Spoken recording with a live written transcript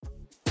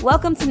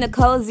Welcome to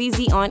Nicole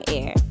ZZ On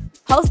Air,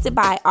 hosted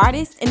by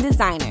artist and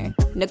designer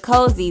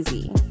Nicole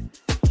ZZ.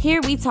 Here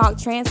we talk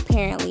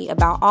transparently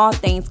about all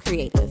things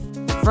creative,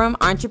 from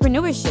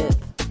entrepreneurship,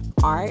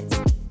 art,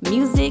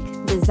 music,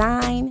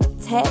 design,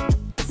 tech,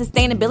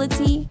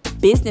 sustainability,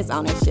 business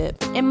ownership,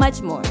 and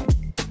much more.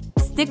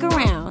 Stick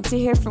around to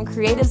hear from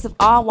creatives of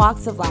all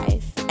walks of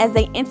life as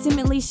they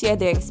intimately share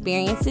their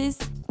experiences,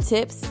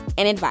 tips,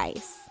 and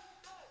advice.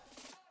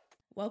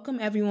 Welcome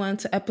everyone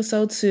to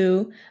episode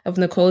 2 of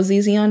Nicole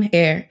ZZ On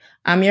Air.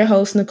 I'm your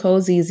host,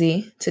 Nicole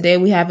ZZ. Today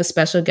we have a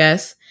special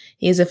guest.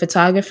 He is a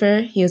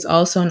photographer. He is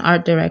also an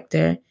art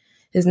director.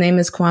 His name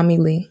is Kwame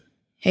Lee.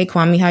 Hey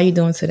Kwame, how you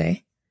doing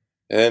today?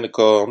 Hey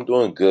Nicole, I'm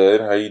doing good.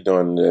 How you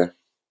doing today?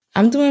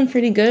 I'm doing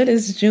pretty good.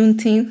 It's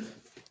Juneteenth.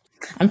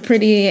 I'm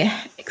pretty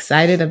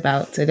excited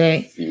about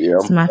today. Yeah,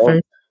 it's my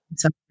first time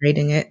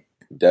celebrating it.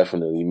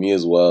 Definitely, me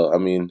as well. I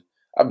mean,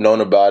 I've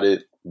known about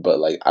it,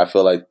 but I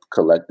feel like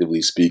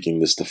collectively speaking,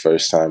 this is the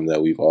first time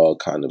that we've all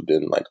kind of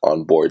been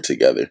on board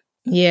together.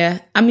 Yeah,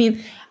 I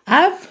mean,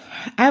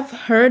 I've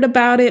heard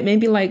about it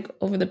maybe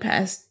over the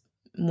past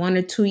 1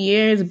 or 2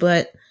 years,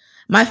 but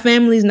my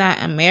family's not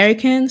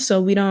American,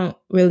 so we don't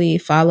really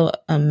follow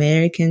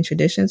American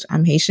traditions.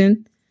 I'm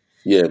Haitian.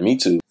 Yeah, me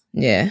too.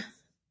 Yeah,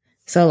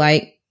 so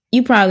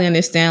you probably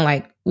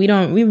understand.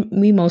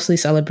 We mostly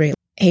celebrate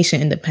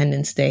Haitian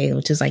Independence Day,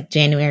 which is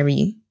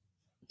January.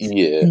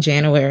 Yeah, in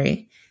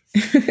January.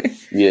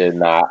 Yeah,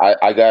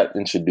 I got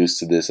introduced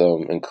to this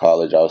in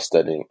college. I was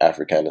studying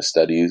Africana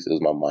Studies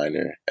as my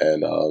minor,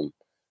 and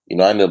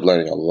I ended up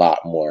learning a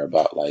lot more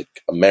about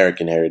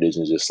American heritage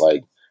and just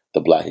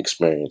the Black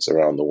experience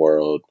around the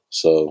world.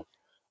 So,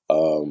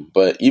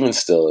 but even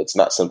still, it's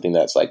not something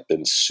that's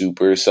been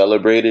super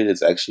celebrated.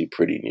 It's actually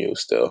pretty new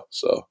still.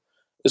 So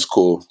it's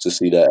cool to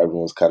see that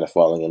everyone's kind of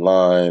falling in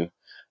line.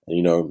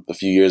 And, a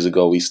few years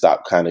ago, we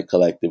stopped kind of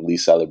collectively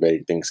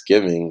celebrating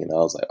Thanksgiving, and I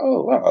was like,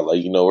 oh wow,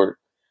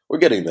 we're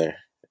getting there.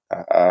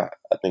 I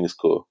think it's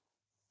cool.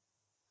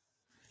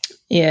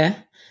 Yeah,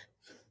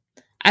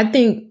 I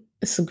think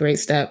it's a great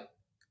step.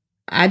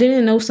 I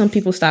didn't know some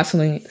people stopped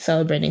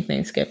celebrating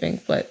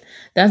Thanksgiving, but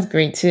that's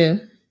great too.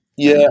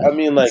 Yeah, I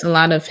mean, it's a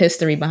lot of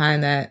history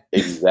behind that.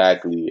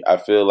 Exactly. I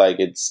feel like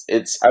it's.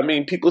 I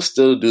mean, people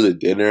still do the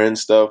dinner and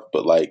stuff,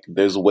 but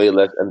there's way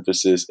less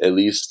emphasis, at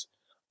least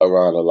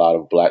around a lot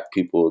of Black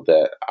people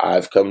that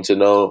I've come to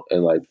know,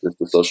 and just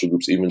the social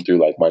groups, even through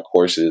my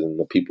courses and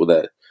the people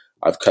that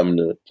I've come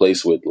to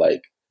place with.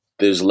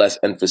 There's less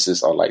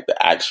emphasis on the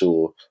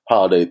actual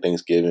holiday,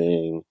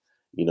 Thanksgiving.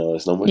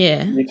 It's no more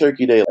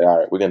Turkey Day. All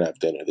right, we're gonna have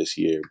dinner this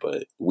year,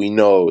 but we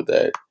know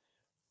that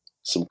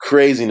some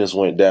craziness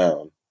went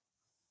down,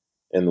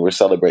 and we're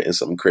celebrating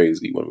something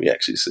crazy when we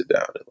actually sit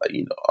down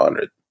and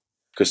honor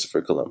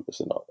Christopher Columbus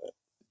and all that.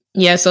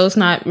 Yeah, so it's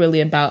not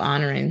really about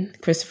honoring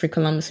Christopher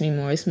Columbus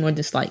anymore. It's more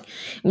just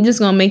we're just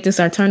gonna make this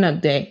our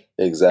turn-up day.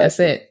 Exactly. That's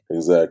it.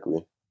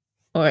 Exactly.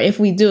 Or if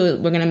we do it,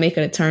 we're gonna make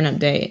it a turn-up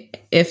day.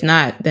 If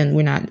not, then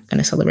we're not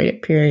gonna celebrate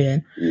it.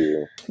 Period.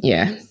 Yeah.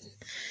 Yeah.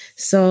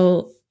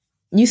 So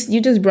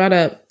you just brought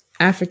up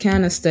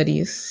Africana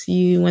Studies.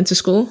 You went to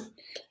school?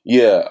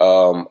 Yeah,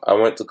 I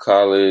went to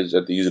college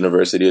at the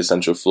University of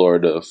Central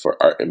Florida for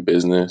art and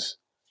business.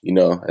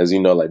 As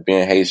you know,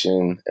 being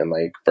Haitian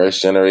and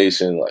first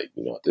generation,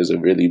 there's a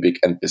really big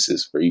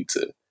emphasis for you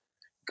to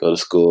go to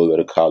school, go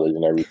to college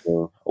and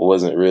everything. I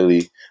wasn't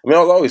really, I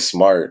was always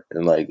smart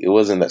and it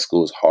wasn't that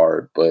school was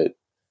hard, but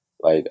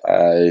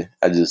I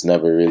just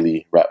never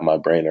really wrapped my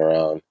brain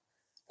around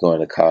going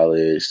to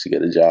college to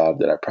get a job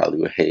that I probably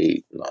would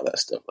hate and all that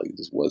stuff. It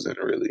just wasn't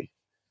really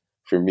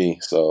for me.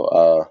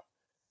 So,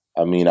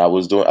 I've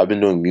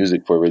been doing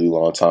music for a really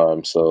long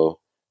time. So,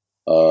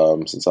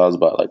 since I was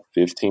about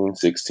 15,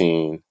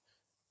 16,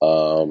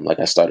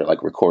 I started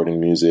recording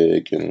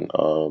music and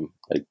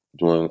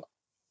doing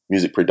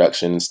music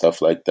production and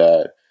stuff like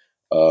that.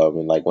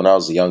 And when I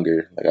was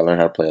younger, I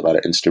learned how to play a lot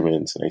of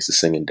instruments, and I used to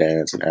sing and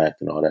dance and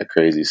act and all that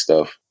crazy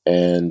stuff.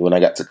 And when I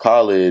got to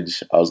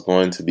college, I was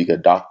going to be a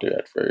doctor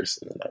at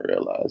first, and then I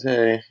realized,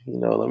 hey,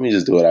 let me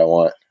just do what I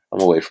want.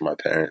 I'm away from my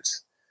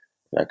parents,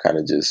 and I kind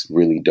of just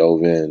really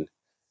dove in.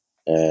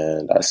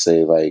 And I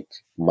say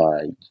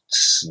my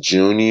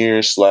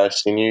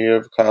junior/senior year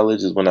of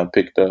college is when I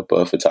picked up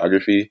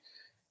photography,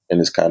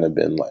 and it's kind of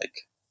been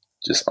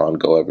just on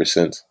go ever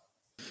since.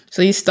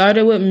 So you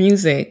started with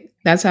music.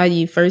 That's how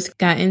you first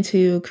got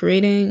into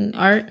creating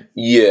art?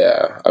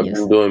 Yeah, I've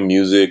been doing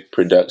music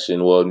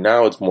production. Well,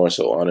 now it's more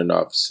so on and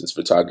off since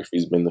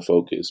photography's been the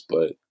focus,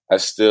 but I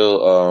still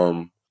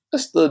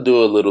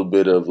do a little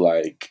bit of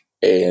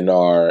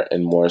A&R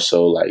and more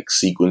so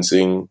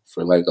sequencing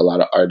for a lot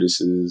of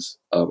artists,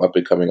 up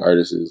and coming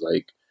artists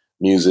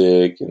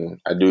music, and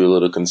I do a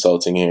little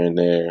consulting here and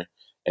there.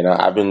 And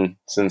I've been,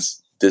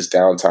 since this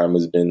downtime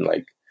has been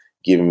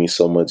giving me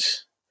so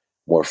much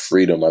more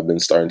freedom, I've been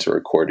starting to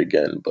record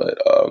again. But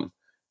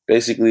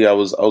basically I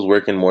was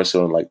working more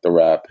so in the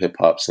rap hip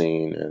hop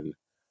scene. And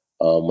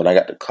when I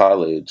got to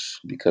college,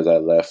 because I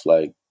left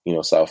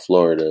South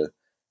Florida,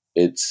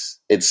 it's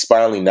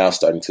finally now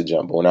starting to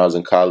jump. But when I was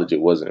in college,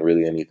 it wasn't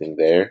really anything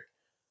there.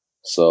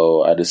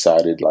 So I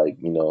decided, like,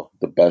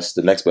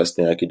 the next best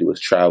thing I could do is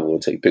travel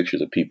and take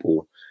pictures of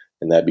people,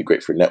 and that'd be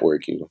great for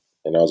networking.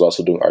 And I was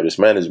also doing artist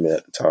management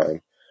at the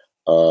time.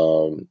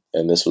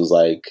 And this was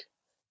like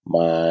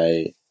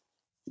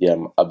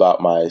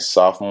about my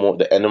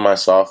the end of my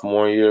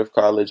sophomore year of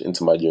college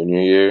into my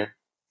junior year.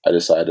 I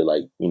decided to,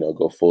 like,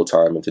 go full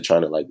time into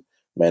trying to, like,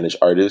 manage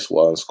artists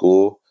while in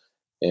school.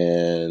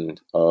 And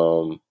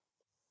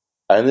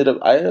I ended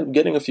up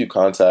getting a few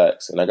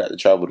contacts, and I got to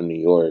travel to New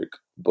York.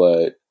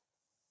 But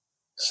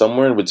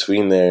somewhere in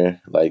between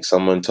there, like,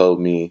 someone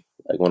told me,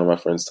 like, one of my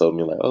friends told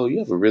me, like, oh, you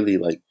have a really,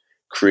 like,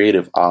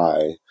 creative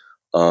eye.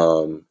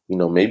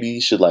 Maybe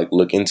you should, like,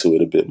 look into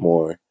it a bit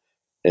more.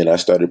 And I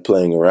started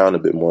playing around a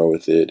bit more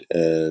with it,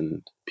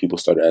 and people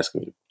started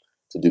asking me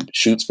to do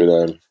shoots for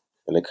them,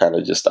 and it kind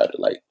of just started,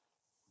 like,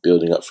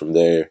 building up from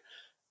there.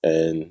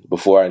 And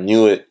before I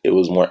knew it, it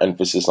was more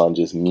emphasis on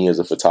just me as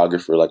a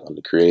photographer, like, on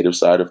the creative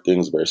side of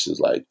things, versus,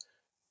 like,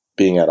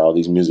 being at all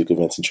these music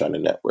events and trying to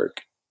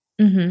network.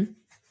 Mm-hmm.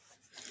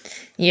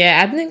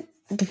 Yeah, I think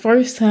the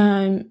first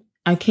time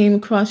I came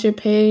across your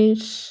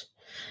page,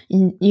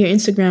 your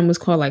Instagram was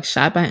called, like,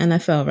 Shot by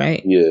NFL,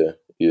 right? Yeah.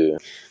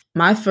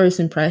 My first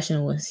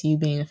impression was you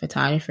being a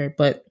photographer,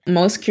 but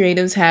most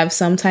creatives have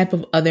some type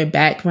of other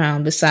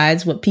background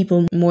besides what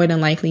people more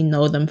than likely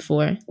know them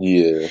for.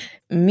 Yeah.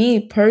 Me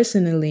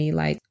personally,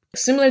 like,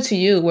 similar to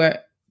you, where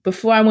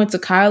before I went to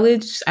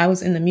college, I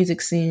was in the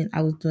music scene.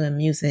 I was doing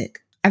music.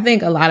 I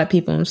think a lot of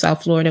people in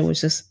South Florida was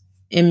just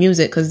in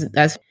music because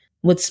that's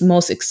what's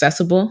most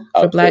accessible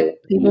for Black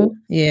people.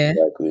 Yeah.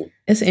 Exactly.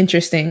 It's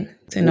interesting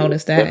to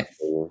notice that.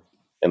 Definitely.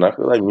 And I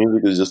feel like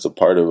music is just a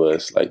part of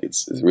us. Like,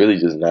 it's really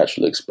just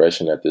natural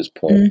expression at this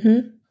point.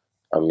 Mm-hmm.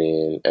 I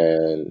mean,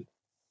 and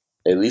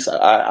at least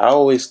I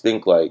always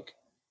think, like,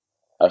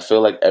 I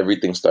feel like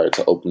everything started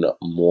to open up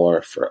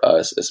more for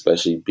us,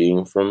 especially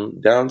being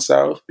from down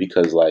south,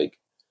 because, like,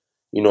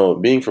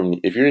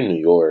 if you're in New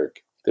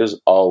York,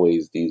 there's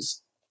always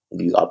these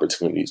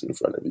opportunities in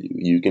front of you.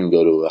 You can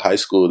go to a high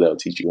school that'll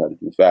teach you how to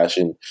do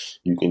fashion.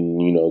 You can,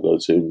 go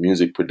to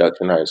music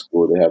production high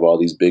school. They have all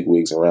these big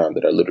wigs around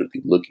that are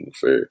literally looking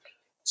for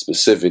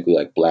specifically,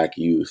 like, Black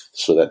youth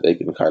so that they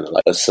can kind of,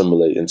 like,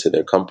 assimilate into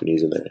their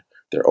companies and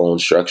their own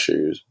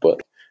structures.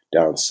 But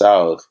down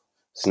south,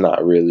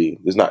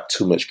 there's not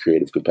too much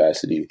creative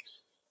capacity.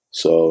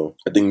 So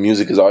I think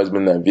music has always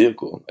been that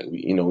vehicle. Like,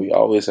 we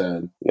always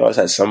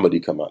had somebody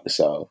come out the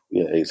South.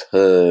 Yeah, Ace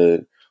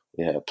Hood,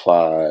 we had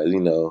Plies,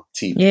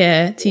 T.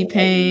 Yeah,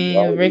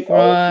 T-Pain, Rick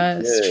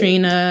Ross,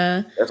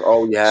 Trina. That's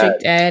all we had. Trick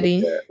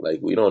Daddy. Like,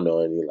 we don't know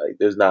any. Like,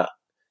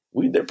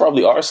 there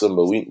probably are some,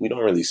 but we don't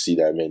really see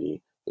that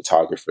many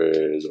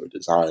photographers or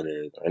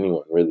designers or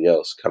anyone really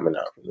else coming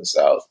out from the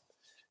South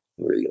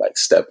and really, like,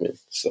 stepping.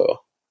 So,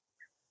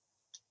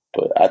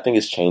 but I think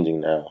it's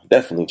changing now.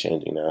 Definitely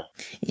changing now.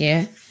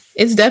 Yeah,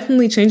 it's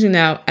definitely changing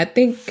now. I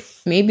think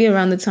maybe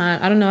around the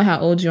time, I don't know how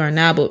old you are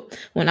now, but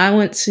when I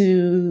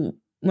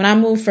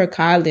moved for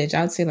college,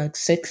 I would say like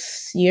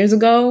 6 years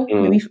ago,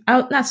 maybe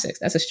not 6,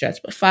 that's a stretch,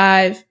 but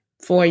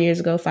 4 years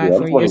ago. So I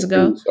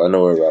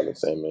know we're around the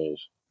same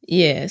age.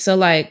 Yeah. So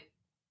like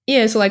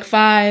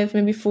 5,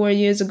 maybe 4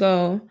 years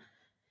ago,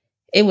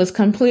 it was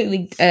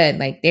completely dead.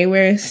 Like, they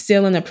were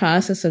still in the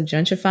process of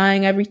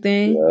gentrifying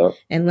everything. Yeah.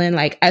 And then,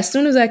 like, as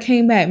soon as I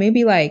came back,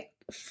 maybe like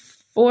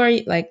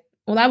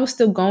I was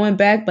still going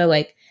back, but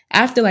like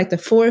after like the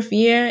 4th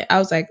year, I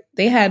was like,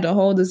 they had the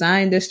whole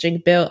design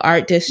district built,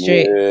 art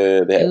district.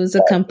 Yeah, it was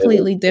a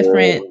completely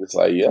different. It's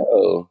like,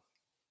 yo.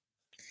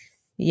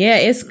 Yeah,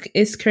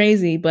 it's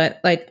crazy,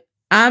 but like,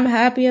 I'm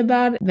happy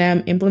about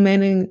them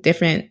implementing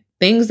different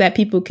things that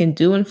people can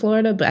do in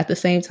Florida, but at the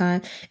same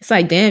time, it's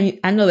like, damn,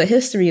 I know the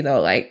history though.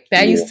 Like,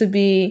 that used to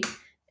be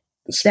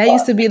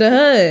the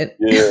hood.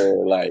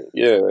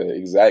 Yeah,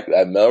 exactly.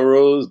 At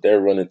Melrose, they're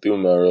running through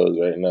Melrose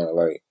right now.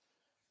 Like,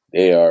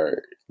 they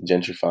are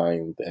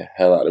gentrifying the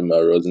hell out of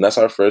Melrose, and that's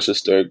our first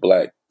historic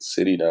Black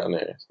city down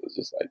there. So it's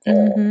just like,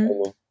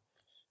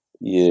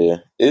 yeah,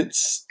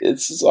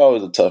 it's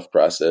always a tough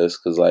process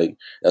because, like,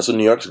 that's what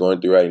New York's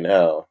going through right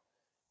now,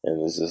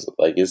 and it's just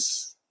like,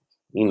 it's.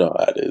 You know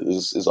how it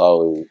is. It's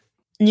always.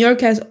 New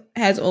York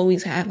has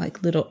always had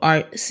like little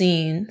art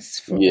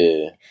scenes. Like,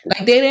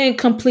 they didn't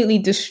completely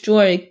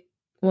destroy.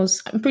 Well,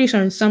 I'm pretty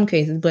sure in some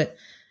cases, but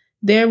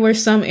there were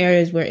some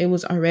areas where it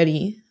was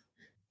already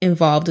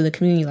involved in the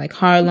community, like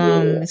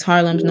Harlem.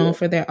 Harlem's known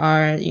for their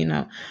art.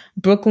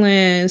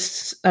 Brooklyn,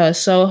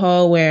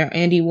 Soho, where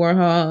Andy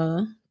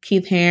Warhol,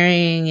 Keith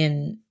Haring,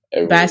 and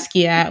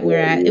Basquiat were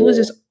at. It was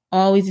just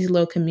always these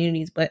little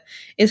communities, but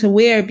it's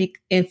weird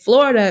in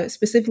Florida,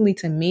 specifically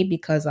to me,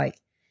 because like,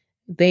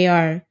 they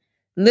are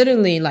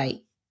literally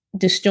like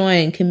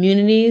destroying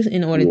communities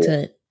in order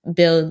to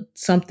build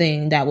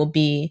something that will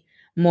be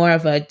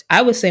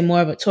I would say more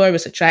of a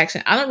tourist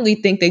attraction. I don't really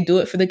think they do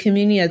it for the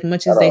community as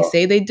much as they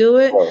say they do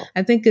it.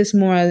 I think it's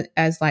more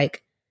as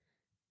like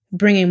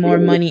bringing more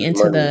money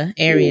into the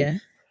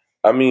area.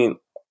 I mean,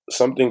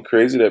 something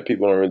crazy that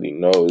people don't really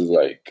know is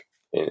like,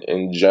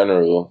 in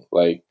general.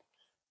 Like,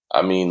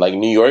 I mean, like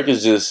New York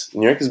has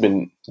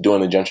been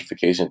doing the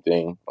gentrification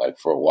thing like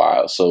for a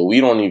while, so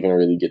we don't even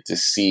really get to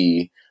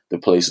see the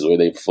places where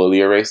they fully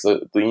erase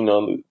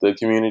the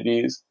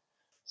communities,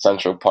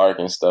 Central Park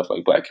and stuff.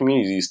 Like Black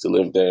communities used to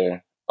live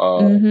there,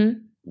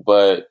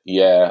 but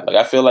yeah, like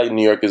I feel like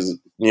New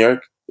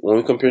York. When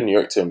we compare New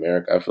York to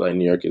America, I feel like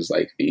New York is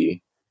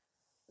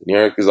New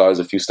York is always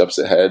a few steps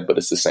ahead, but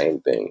it's the same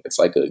thing. It's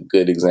like a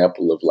good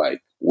example of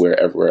like where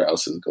everywhere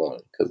else is going.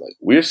 Because like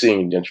we're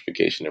seeing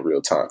gentrification in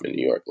real time in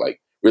New York,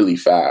 like really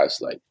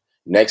fast. Like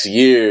next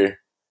year,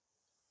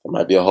 there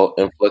might be a whole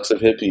influx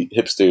of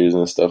hipsters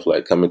and stuff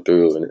like coming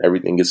through, and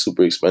everything gets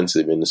super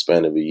expensive in the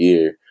span of a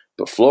year.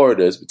 But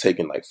Florida has been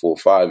taking like 4 or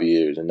 5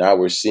 years, and now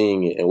we're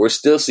seeing it, and we're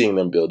still seeing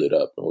them build it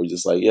up, and we're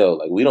just like, yo,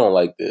 like we don't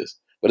like this,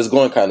 but it's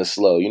going kind of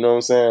slow. You know what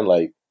I'm saying?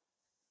 Like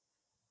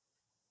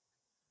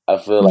I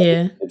feel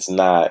like it's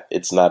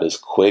not as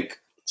quick.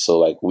 So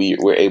like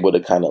we're able to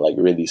kind of like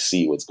really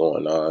see what's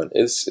going on.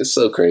 It's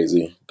so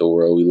crazy, the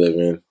world we live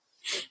in.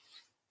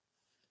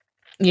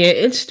 Yeah,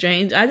 it's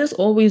strange. I just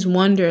always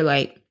wonder,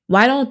 like,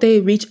 why don't they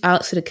reach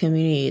out to the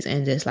communities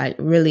and just like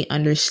really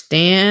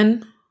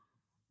understand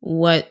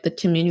what the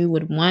community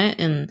would want?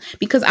 And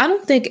because I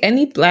don't think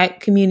any Black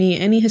community,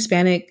 any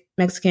Hispanic,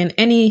 Mexican,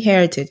 any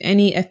heritage,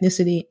 any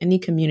ethnicity, any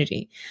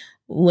community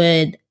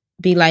would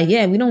be like,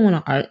 yeah, we don't want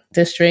an art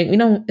district.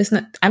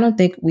 I don't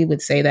think we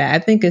would say that. I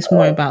think it's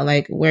more about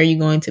like, where are you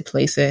going to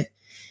place it?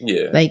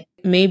 Yeah. Like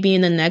maybe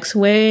in the next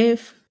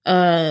wave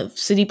of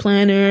city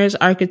planners,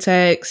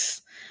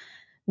 architects,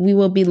 we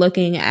will be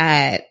looking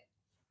at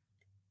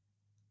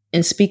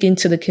and speaking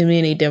to the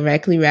community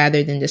directly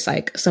rather than just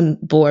like some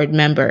board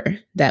member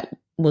that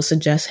will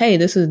suggest, hey,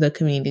 this is the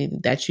community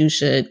that you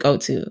should go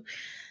to.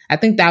 I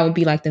think that would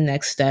be like the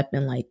next step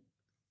in like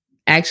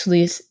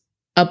actually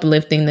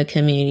uplifting the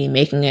community,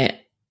 making it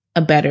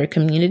a better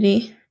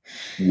community.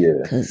 Yeah.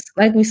 Because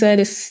like we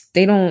said,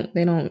 they don't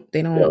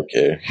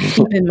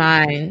keep in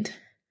mind.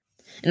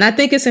 And I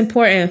think it's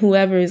important,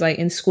 whoever is like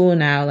in school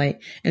now,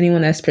 like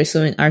anyone that's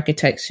pursuing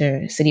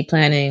architecture, city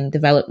planning,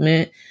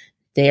 development,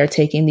 they are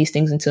taking these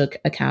things into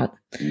account.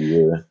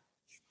 Yeah,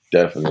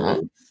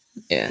 definitely.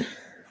 Yeah.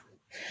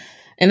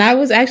 And I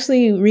was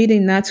actually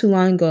reading not too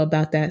long ago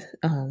about that,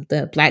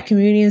 the Black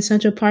community in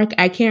Central Park.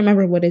 I can't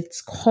remember what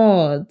it's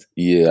called.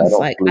 Yeah.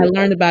 I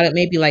learned about it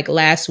maybe like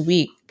last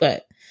week,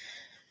 but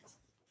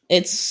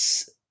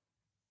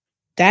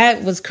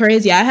that was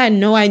crazy. I had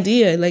no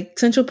idea. Like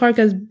Central Park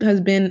has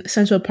been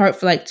Central Park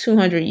for like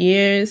 200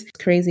 years.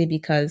 It's crazy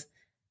because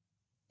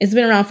it's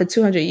been around for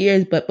 200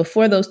 years, but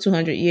before those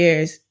 200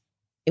 years,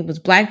 it was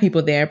Black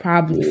people there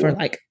probably for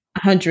like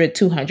 100,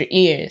 200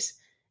 years.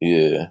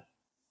 Yeah.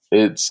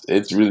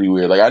 It's really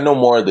weird. Like I know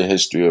more of the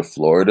history of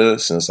Florida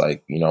since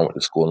like, I went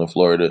to school in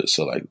Florida.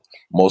 So like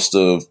most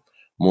of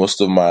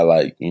my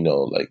like,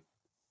 like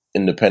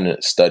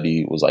independent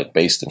study was like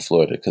based in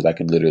Florida because I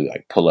could literally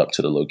like pull up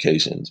to the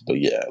locations.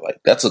 But yeah, like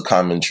that's a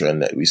common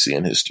trend that we see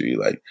in history.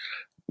 Like,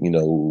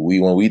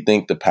 when we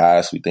think the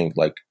past, we think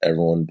like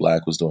everyone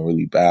Black was doing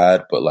really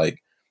bad, but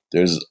like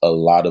there's a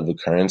lot of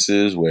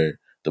occurrences where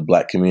the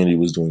Black community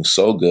was doing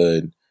so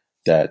good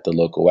that the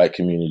local white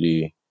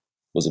community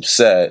was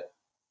upset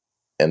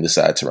and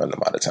decided to run them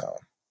out of town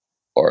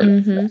or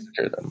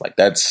massacre them. Like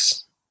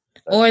that's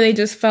or they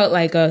just felt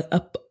like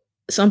a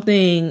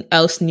something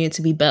else needed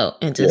to be built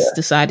and just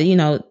decided,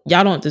 y'all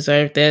don't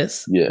deserve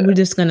this. Yeah. We're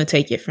just going to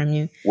take it from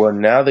you. Well,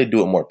 now they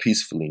do it more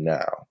peacefully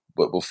now.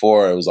 But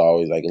before it was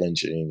always like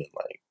lynching and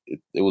like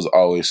it was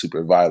always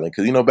super violent.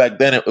 Because, back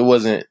then it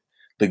wasn't,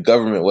 the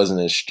government wasn't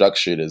as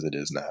structured as it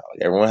is now.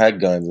 Like, everyone had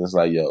guns and it's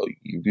like, yo,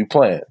 you be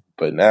playing.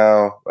 But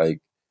now,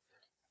 like,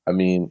 I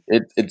mean,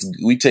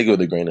 we take it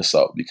with a grain of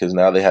salt because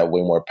now they have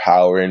way more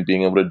power in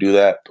being able to do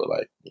that. But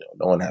like,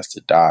 no one has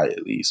to die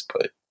at least,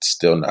 but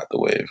still not the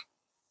wave.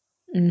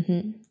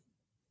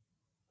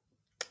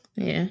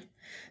 Yeah.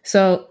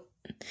 So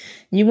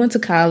you went to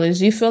college.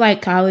 Do you feel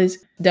like college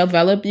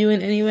developed you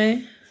in any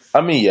way?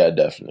 I mean, yeah,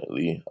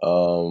 definitely.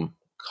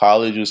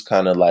 College was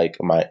kind of like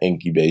my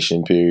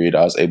incubation period.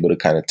 I was able to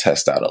kind of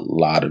test out a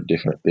lot of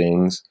different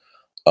things.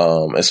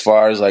 As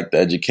far as like the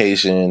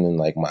education and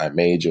like my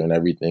major and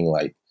everything,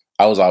 like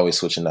I was always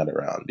switching that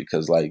around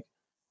because like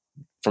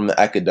from the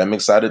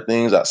academic side of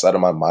things, outside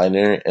of my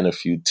minor and a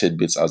few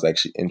tidbits I was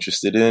actually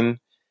interested in,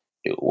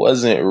 it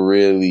wasn't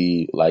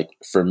really like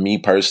for me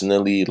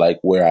personally, like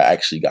where I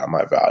actually got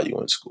my value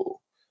in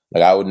school.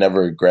 Like I'd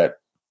never regret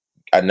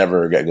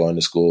going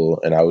to school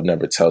and I would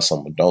never tell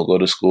someone don't go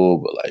to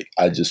school. But like,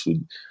 I just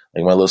would,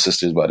 like my little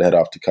sister's about to head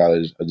off to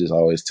college. I just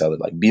always tell her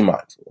like, be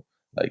mindful.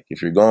 Like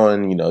if you're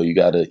going, you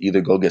got to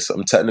either go get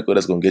something technical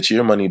that's going to get you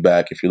your money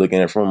back if you're looking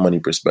at it from a money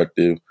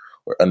perspective,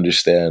 or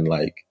understand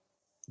like,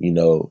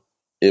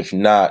 if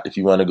not, if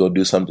you want to go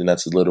do something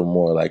that's a little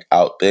more like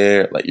out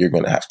there, like you're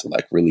going to have to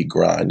like really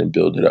grind and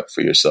build it up for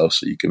yourself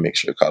so you can make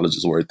sure college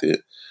is worth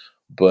it.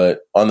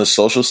 But on the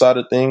social side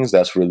of things,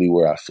 that's really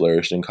where I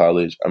flourished in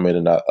college. I made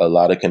a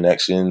lot of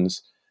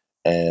connections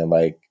and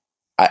like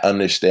I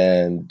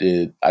understand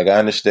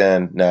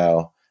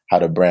now how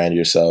to brand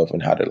yourself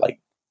and how to like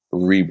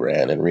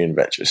rebrand and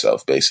reinvent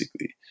yourself,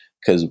 basically.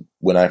 Because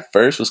when I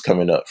first was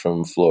coming up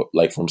from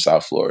from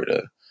South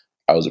Florida,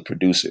 I was a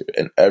producer,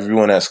 and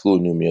everyone at school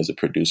knew me as a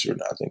producer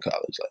when I was in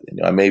college. Like, you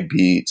know, I made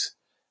beats,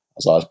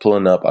 so I was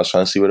pulling up. I was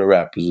trying to see where the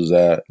rappers was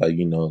at, like,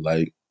 you know,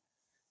 like,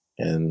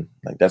 and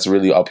like that's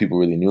really all people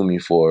really knew me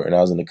for. And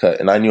I was in the cut,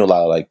 and I knew a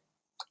lot of like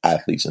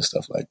athletes and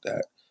stuff like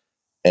that.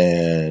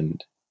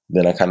 And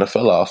then I kind of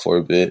fell off for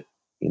a bit.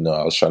 You know,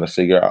 I was trying to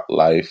figure out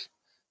life,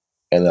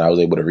 and then I was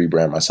able to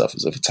rebrand myself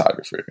as a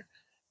photographer.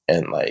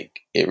 And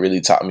like it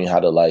really taught me how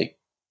to like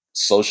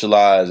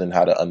socialize and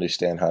how to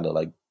understand how to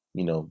like,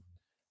 you know,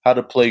 how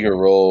to play your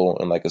role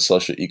in like a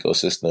social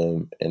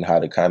ecosystem, and how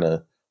to kind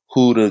of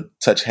who to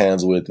touch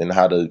hands with, and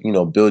how to, you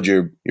know, build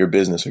your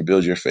business or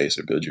build your face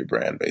or build your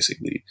brand,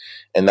 basically.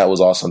 And that was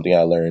all something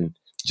I learned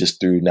just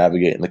through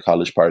navigating the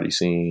college party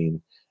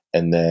scene.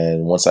 And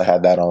then once I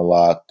had that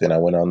unlocked, then I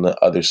went on the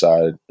other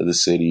side of the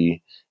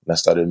city and I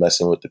started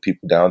messing with the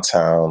people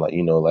downtown, like,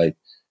 you know, like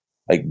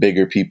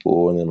bigger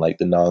people, and then like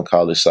the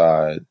non-college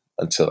side,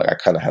 until like I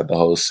kind of had the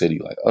whole city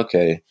like,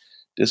 okay,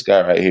 this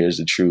guy right here is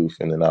the truth.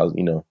 And then I was,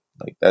 you know,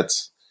 like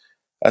that's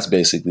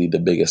basically the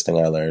biggest thing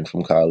I learned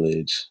from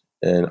college.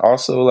 And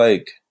also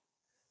like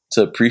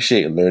to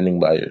appreciate learning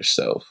by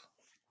yourself,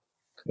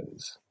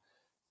 because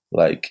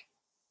like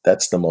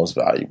that's the most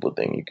valuable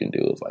thing you can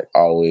do, is like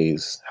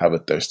always have a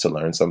thirst to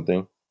learn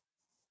something.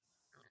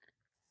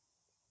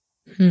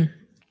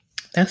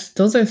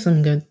 Those are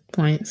some good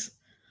points.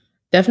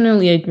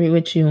 Definitely agree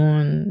with you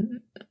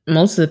on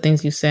most of the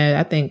things you said.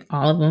 I think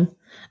all of them,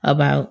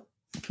 about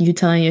you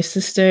telling your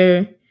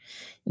sister,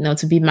 you know,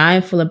 to be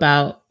mindful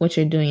about what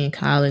you're doing in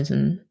college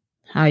and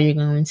how you're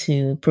going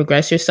to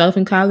progress yourself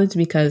in college.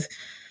 Because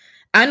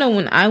I know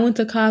when I went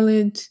to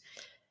college,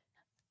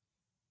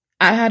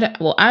 I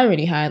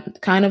already had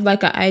kind of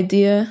like an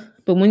idea,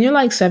 but when you're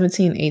like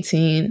 17,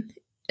 18,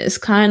 it's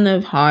kind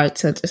of hard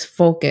to just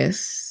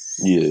focus.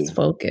 Yeah.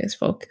 Focus.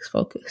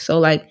 So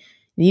like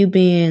you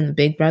being a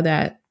big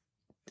brother,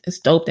 it's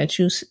dope that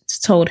you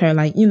told her,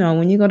 like, you know,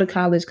 when you go to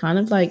college, kind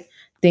of like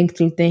think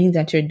through things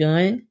that you're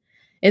doing.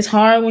 It's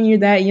hard when you're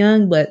that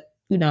young, but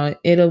you know,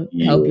 it'll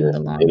help you in the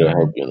long run. It'll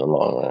help you in the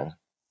long run,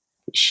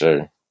 for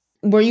sure.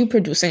 Were you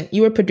producing?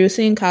 You were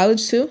producing in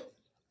college too?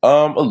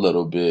 A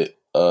little bit.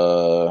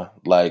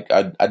 Like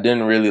I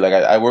didn't really like.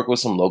 I worked with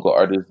some local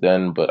artists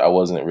then, but I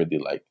wasn't really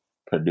like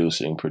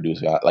producing.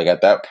 Like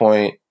at that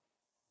point,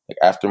 like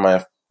after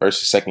my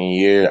first or second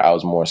year, I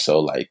was more so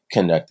like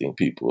connecting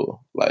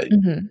people. Like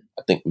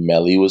I think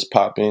Melly was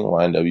popping,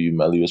 YNW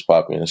Melly was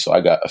popping, and so I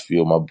got a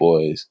few of my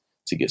boys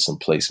to get some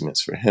placements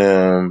for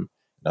him.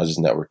 And I was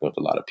just networking with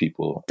a lot of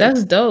people.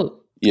 That's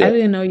dope. Yeah. I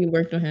didn't know you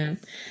worked with him.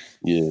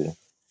 Yeah.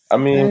 I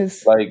mean,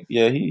 like,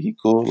 yeah, he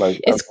cool. Like,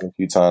 I've seen him a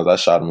few times. I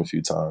shot him a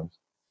few times.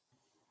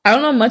 I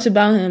don't know much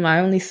about him. I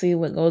only see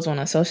what goes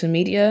on social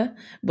media.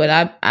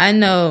 But I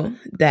know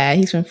that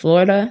he's from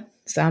Florida.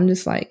 So I'm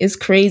just like, it's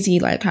crazy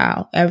like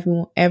how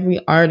every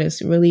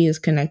artist really is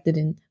connected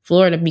in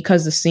Florida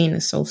because the scene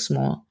is so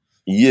small.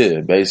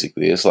 Yeah,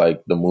 basically. It's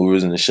like the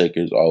movers and the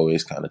shakers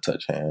always kind of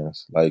touch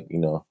hands. Like, you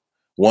know,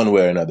 one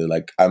way or another.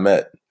 Like, I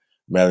met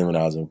Melly when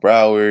I was in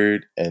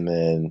Broward, and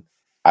then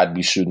I'd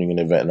be shooting an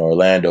event in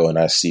Orlando, and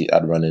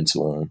I'd run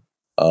into him.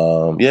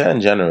 Yeah,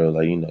 in general,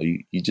 like, you know,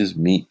 you just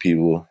meet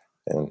people,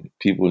 and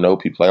people know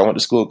people. Like, I went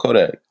to school with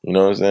Kodak, you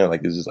know what I'm saying?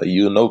 Like, it's just like,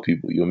 you'll know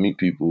people, you'll meet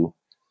people.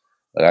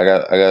 Like, I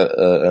got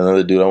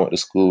another dude I went to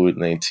school with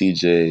named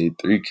TJ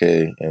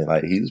 3K, and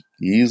like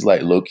he's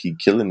like low key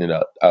killing it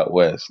out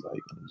west.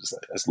 Like, I'm just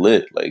like, that's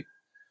lit. Like,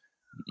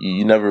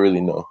 you never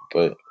really know,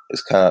 but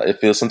it's kind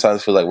of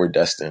sometimes feel like we're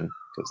destined.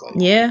 Like,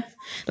 yeah,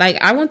 like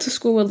I went to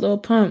school with Lil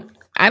Pump.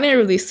 I didn't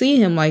really see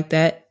him like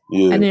that.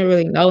 Yeah. I didn't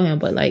really know him,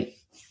 but like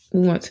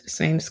we went to the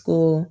same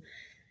school.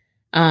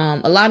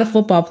 A lot of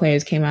football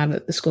players came out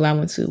of the school I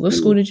went to. What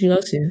school did you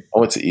go to? I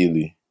went to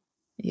Ely.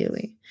 Yeah.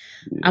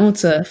 I went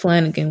to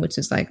Flanagan, which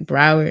is like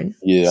Broward.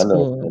 Yeah,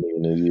 school. I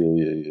know Flanagan.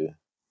 Yeah.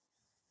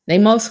 They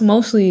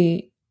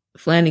mostly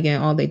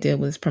Flanagan. All they did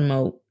was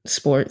promote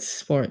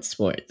sports.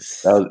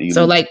 That was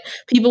so like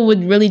people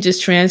would really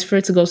just transfer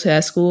to go to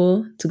that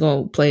school to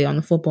go play on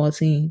the football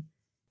team.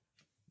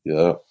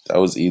 Yeah, that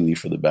was Ely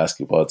for the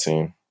basketball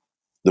team.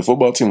 The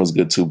football team was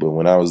good too, but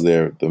when I was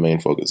there, the main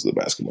focus was the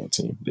basketball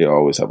team. They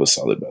always have a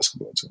solid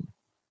basketball team.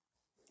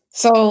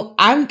 So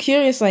I'm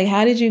curious, like,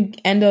 how did you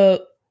end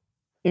up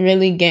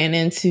really getting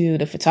into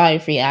the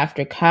photography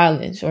after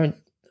college or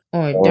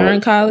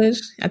during college?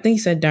 I think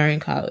you said during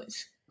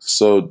college.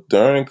 So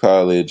during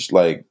college,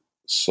 like,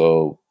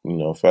 so, you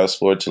know, fast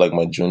forward to like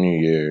my junior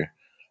year,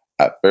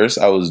 at first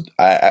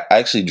I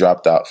actually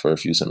dropped out for a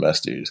few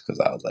semesters because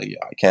I was like,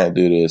 I can't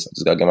do this. I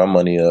just got to get my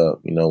money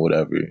up, you know,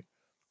 whatever.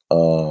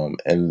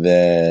 And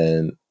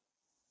then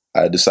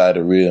I decided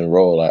to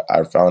re-enroll.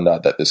 I found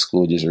out that the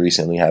school just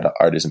recently had an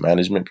artist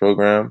management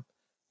program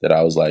that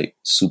I was like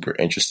super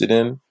interested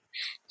in.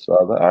 So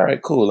I was like, all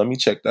right, cool. Let me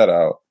check that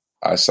out.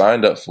 I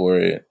signed up for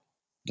it.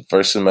 The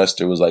first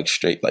semester was like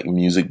straight like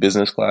music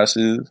business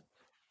classes.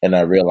 And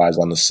I realized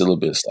on the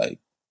syllabus, like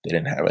they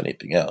didn't have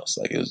anything else.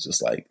 Like it was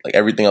just like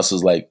everything else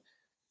was like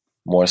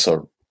more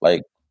so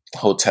like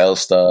hotel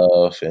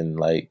stuff and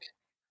like,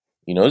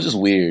 you know, it was just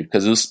weird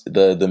because it was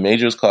the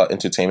major was called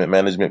entertainment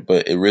management,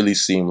 but it really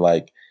seemed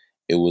like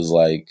it was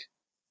like,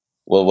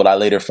 well, what I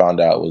later found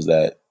out was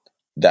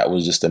that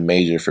was just a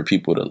major for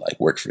people to like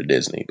work for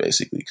Disney,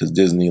 basically, because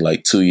Disney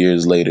like 2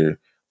 years later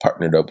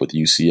partnered up with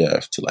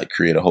UCF to like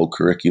create a whole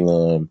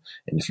curriculum.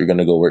 And if you're going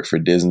to go work for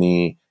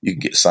Disney, you can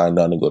get signed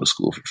on to go to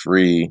school for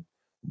free.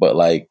 But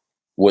like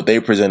what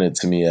they presented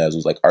to me as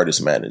was like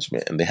artist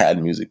management, and they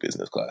had music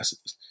business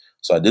classes.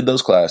 So I did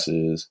those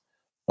classes.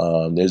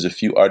 There's a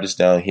few artists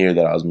down here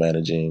that I was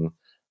managing.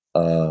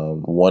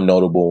 One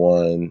notable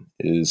one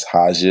is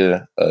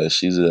Haja.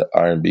 She's an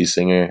R&B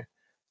singer.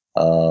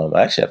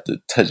 I actually have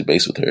to touch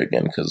base with her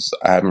again because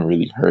I haven't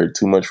really heard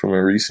too much from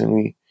her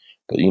recently.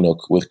 But, you know,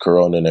 with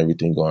Corona and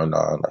everything going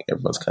on, like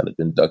everyone's kind of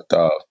been ducked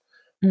off.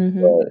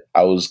 Mm-hmm. But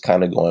I was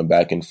kind of going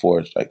back and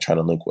forth, like trying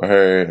to link with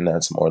her, and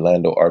then some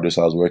Orlando artists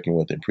I was working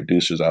with and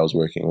producers I was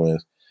working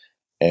with.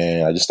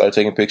 And I just started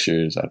taking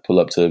pictures. I'd pull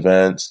up to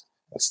events,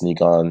 I'd sneak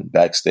on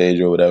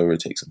backstage or whatever,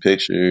 take some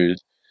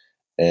pictures.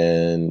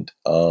 And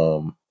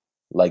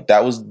like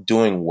that was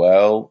doing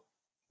well,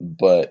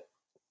 but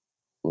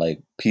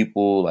like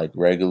people, like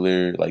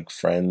regular, like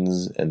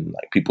friends and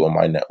like people in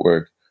my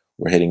network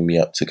were hitting me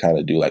up to kind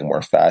of do like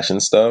more fashion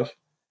stuff.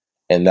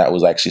 And that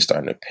was actually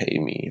starting to pay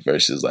me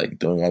versus like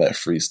doing all that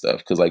free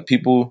stuff. Cause like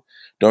people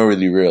don't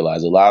really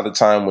realize a lot of the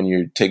time when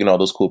you're taking all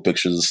those cool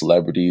pictures of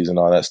celebrities and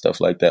all that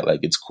stuff like that, like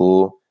it's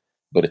cool,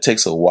 but it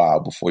takes a while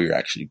before you're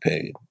actually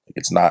paid. Like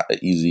it's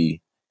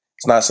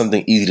not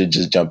something easy to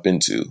just jump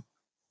into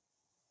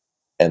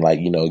and like,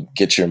 you know,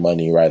 get your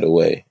money right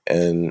away.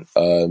 And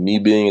me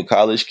being a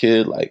college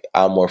kid, like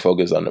I'm more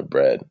focused on the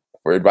bread.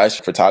 For advice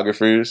for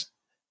photographers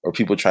or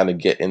people trying to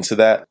get into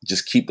that,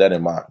 just keep that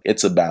in mind.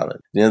 It's a balance.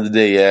 At the end of the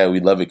day, yeah, we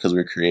love it because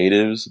we're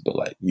creatives, but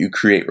like you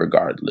create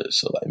regardless.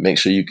 So like make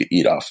sure you can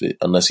eat off it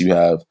unless you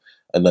have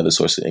another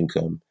source of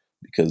income,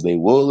 because they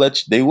will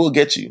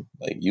get you.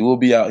 Like you will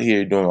be out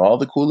here doing all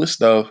the coolest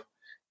stuff.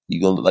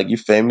 You're gonna look like you're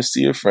famous to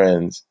your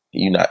friends,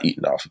 and you're not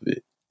eating off of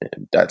it.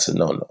 And that's a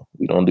no-no.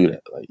 We don't do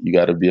that. Like you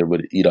got to be able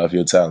to eat off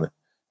your talent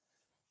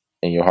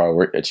and your hard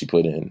work that you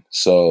put in.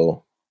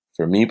 So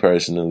for me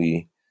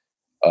personally,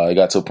 it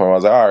got to a point where I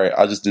was like, all right,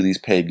 I'll just do these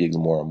paid gigs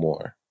more and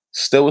more.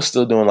 Was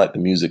still doing like the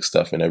music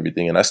stuff and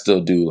everything. And I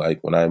still do. Like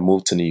when I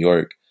moved to New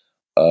York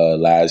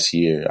last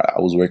year,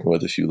 I was working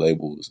with a few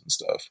labels and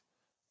stuff.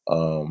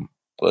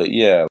 But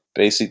yeah,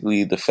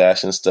 basically the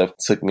fashion stuff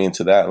took me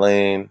into that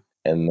lane.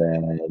 And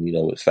then, you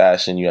know, with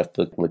fashion, you have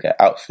to look at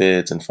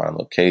outfits and find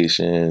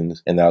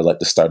locations. And that was like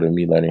the start of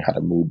me learning how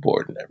to mood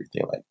board and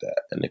everything like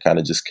that. And it kind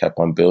of just kept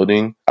on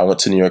building. I went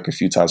to New York a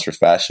few times for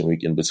Fashion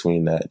Week in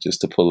between that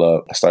just to pull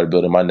up. I started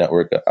building my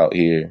network out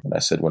here. And I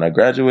said, when I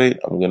graduate,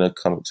 I'm going to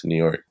come to New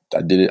York.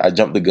 I did it. I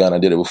jumped the gun. I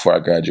did it before I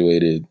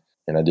graduated.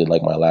 And I did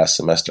like my last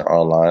semester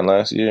online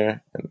last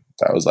year. And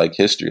that was like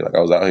history. Like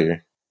I was out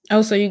here.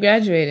 Oh, so you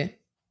graduated?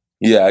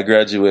 Yeah, I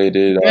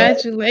graduated.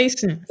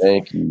 Congratulations.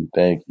 Thank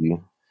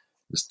you.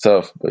 It's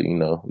tough, but you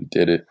know, we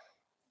did it.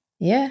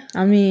 Yeah.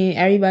 I mean,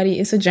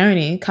 it's a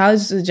journey. College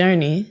is a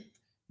journey.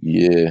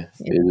 Yeah,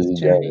 it is a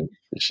journey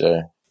for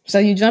sure. So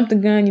you jumped the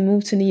gun, you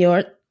moved to New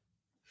York.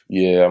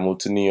 Yeah, I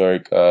moved to New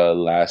York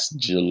last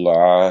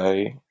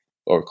July,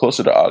 or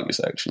closer to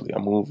August, actually. I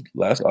moved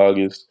last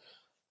August.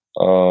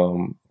 I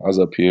was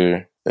up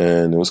here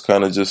and it was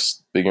kind of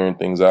just figuring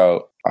things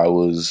out. I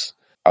was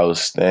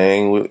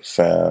staying with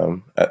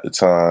fam at the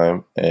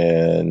time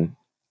and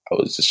I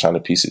was just trying to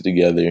piece it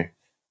together.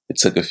 It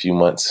took a few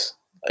months,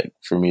 like,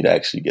 for me to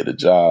actually get a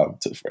job.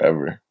 It took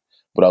forever.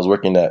 But I was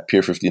working at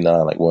Pier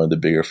 59, like one of the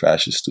bigger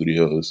fashion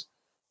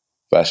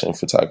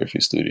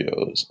photography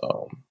studios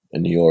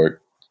in New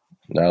York.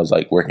 And I was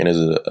like working as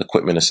an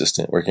equipment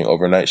assistant, working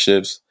overnight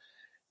shifts.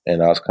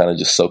 And I was kind of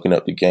just soaking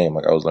up the game.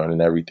 Like I was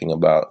learning everything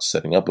about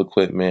setting up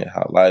equipment,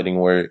 how lighting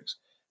works,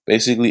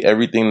 basically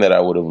everything that I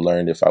would have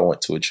learned if I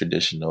went to a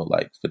traditional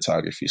like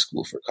photography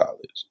school for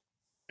college.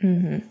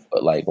 Mm-hmm.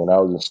 But like when I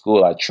was in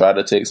school, I tried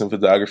to take some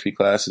photography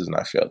classes and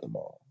I failed them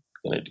all.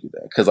 I'm gonna do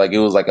that because like it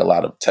was like a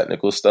lot of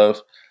technical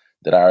stuff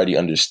that I already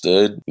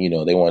understood. You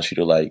know, they want you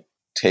to like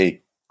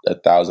take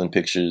 1,000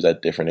 pictures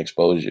at different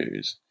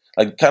exposures,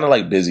 like kind of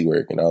like busy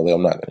work. And I was like,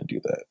 I'm not gonna do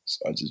that,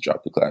 so I just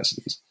dropped the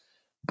classes.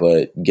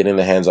 But getting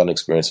the hands-on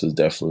experience was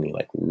definitely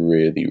like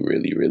really,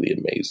 really, really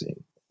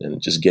amazing,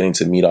 and just getting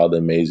to meet all the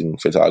amazing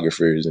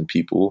photographers and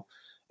people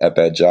at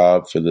that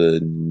job for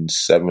the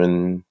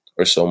 7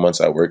 or so months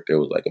I worked there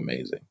was like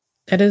amazing.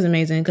 That is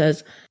amazing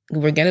because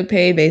we're getting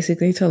paid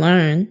basically to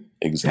learn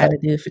how to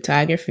do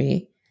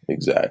photography.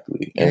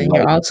 Exactly. And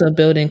you're also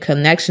building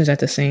connections at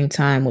the same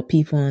time with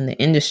people in the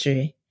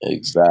industry.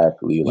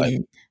 Exactly. Like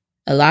and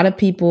a lot of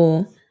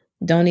people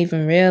don't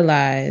even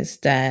realize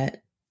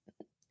that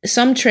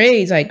some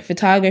trades like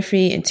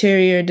photography,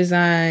 interior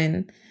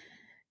design,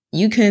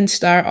 you can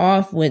start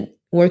off with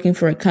working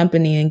for a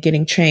company and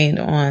getting trained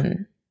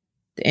on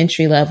the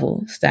entry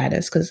level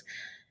status. Because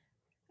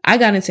I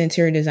got into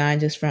interior design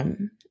just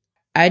from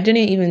I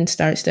didn't even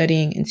start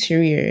studying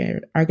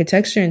interior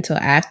architecture until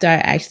after I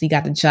actually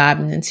got the job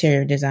in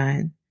interior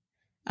design.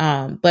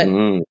 But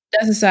Mm,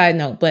 that's a side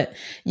note. But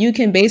you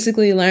can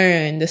basically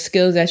learn the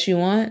skills that you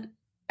want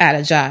at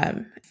a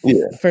job.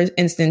 yeah, For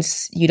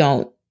instance, you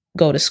don't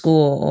go to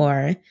school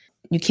or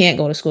you can't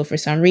go to school for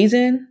some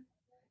reason.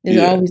 There's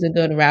yeah, always a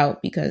good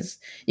route because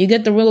you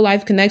get the real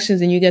life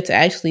connections and you get to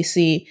actually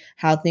see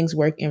how things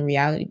work in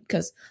reality.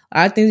 Because a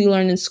lot of things you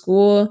learn in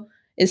school,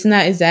 it's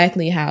not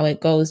exactly how it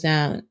goes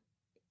down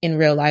in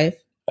real life.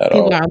 at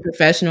People all. aren't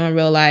professional in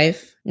real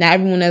life. Not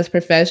everyone as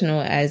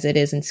professional as it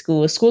is in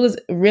school. School is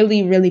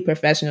really, really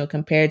professional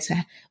compared to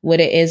what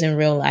it is in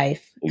real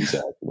life.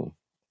 Exactly.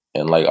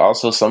 And like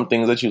also some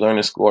things that you learn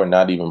in school are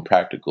not even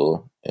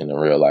practical in a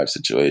real life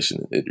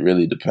situation. It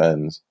really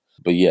depends.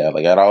 But yeah,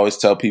 like I'd always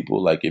tell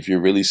people, like if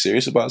you're really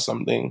serious about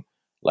something,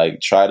 like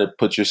try to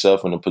put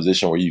yourself in a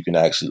position where you can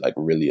actually like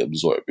really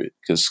absorb it.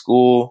 Because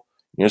you're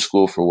in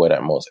school for what,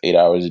 at most 8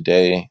 hours a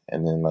day,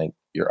 and then like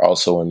you're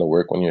also in the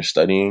work when you're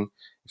studying.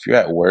 If you're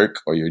at work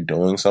or you're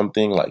doing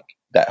something, like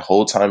that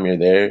whole time you're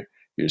there,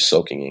 you're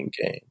soaking in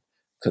game.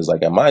 Because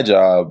like at my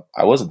job,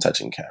 I wasn't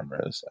touching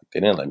cameras. Like they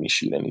didn't let me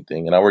shoot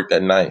anything, and I worked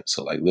at night.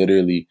 So like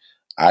literally,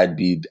 I'd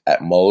be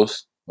at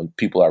most when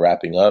people are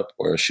wrapping up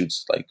or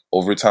shoots like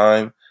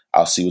overtime.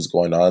 I'll see what's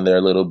going on there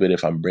a little bit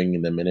if I'm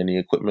bringing them in any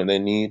equipment they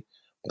need.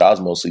 But I was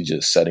mostly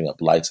just setting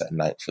up lights at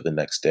night for the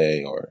next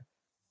day, or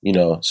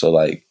So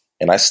like,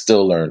 and I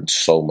still learned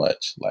so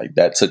much. Like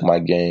that took my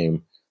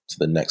game to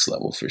the next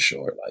level for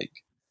sure. Like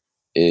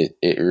it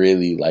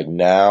really, like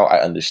now I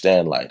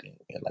understand lighting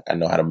and like I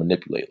know how to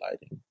manipulate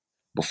lighting.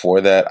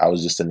 Before that, I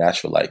was just a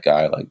natural light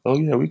guy. Like, oh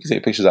yeah, we can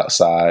take pictures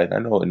outside. I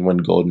know and when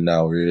golden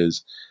hour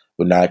is,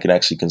 but now I can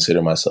actually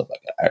consider myself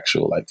like an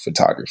actual like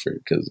photographer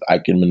because I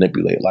can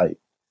manipulate light.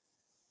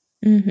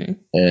 Mm-hmm.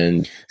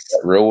 And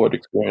that real world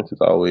experience is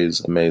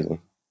always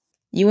amazing.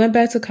 You went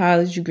back to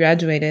college, you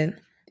graduated.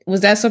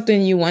 Was that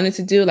something you wanted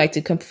to do, like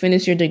to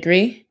finish your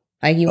degree?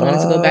 Like you wanted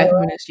to go back Uh,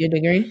 and finish your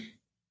degree?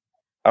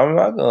 I'm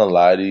not gonna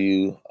lie to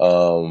you.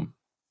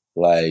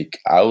 Like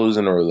I was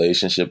in a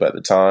relationship at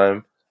the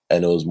time,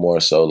 and it was more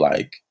so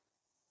like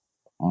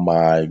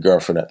my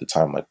girlfriend at the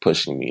time like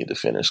pushing me to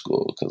finish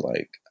school because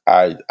like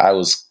I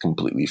was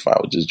completely fine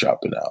with just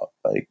dropping out.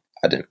 Like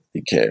I didn't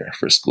really care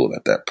for school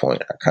at that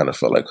point. I kind of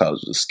felt like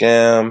college was a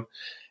scam,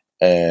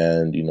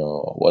 and I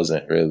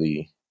wasn't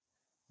really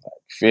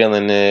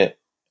feeling it.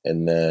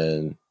 And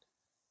then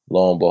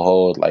lo and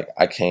behold, like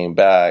I came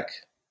back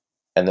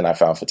and then I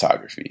found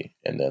photography.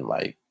 And then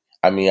like,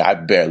 I mean, I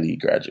barely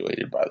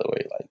graduated, by the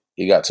way. Like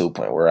it got to a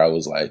point where I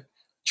was like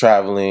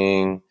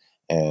traveling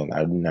and I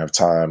didn't have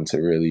time to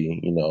really,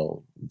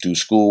 do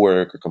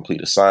schoolwork or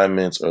complete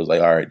assignments. Or it was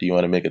like, all right, do you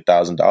want to make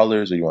 $1,000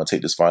 or do you want to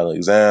take this final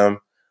exam?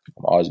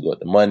 I'm always good with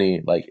the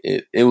money. Like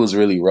it was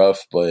really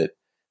rough, but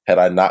had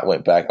I not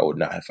went back, I would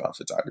not have found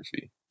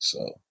photography. So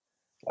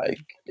like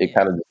it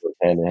kind of just went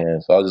hand in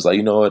hand. So I was just like,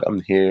 you know what?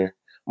 I'm here.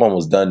 I'm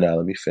almost done now.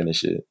 Let me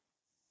finish it.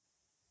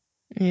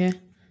 Yeah.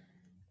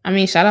 I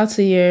mean, shout out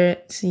to your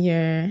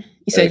you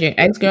said your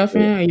ex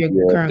girlfriend or your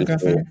Yeah, current for sure.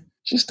 girlfriend?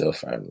 She's still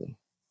family.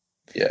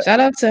 Yeah. Shout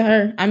out to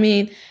her. I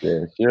mean,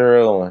 Yeah, she's a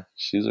real one.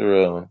 She's a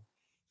real one.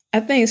 I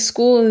think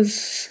school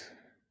is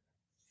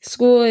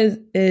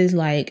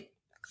like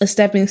a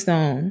stepping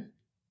stone.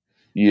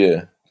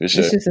 Yeah, for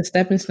sure. It's just a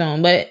stepping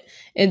stone, but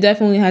it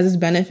definitely has its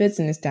benefits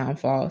and its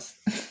downfalls.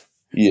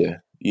 Yeah.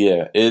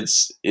 Yeah. You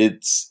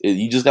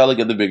just gotta look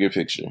at the bigger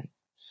picture.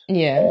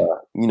 Yeah.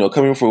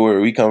 Coming from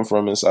where we come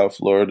from in South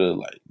Florida,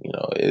 like,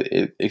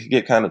 it could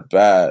get kind of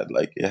bad.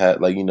 Like it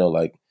had like,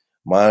 like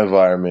my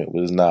environment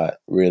was not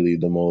really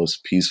the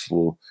most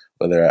peaceful,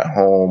 whether at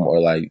home or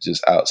like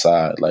just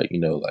outside. Like,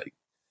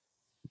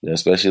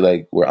 especially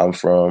like where I'm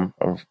from,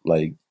 I'm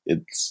like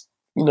it's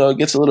it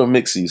gets a little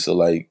mixy. So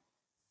like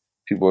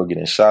people are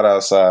getting shot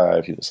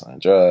outside, people selling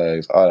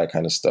drugs, all that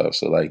kind of stuff.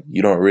 So like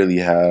you don't really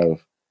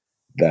have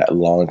that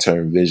long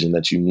term vision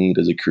that you need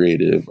as a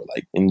creative or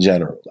like in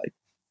general. Like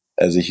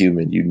as a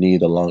human, you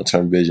need a long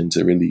term vision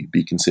to really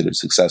be considered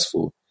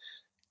successful,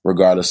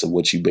 regardless of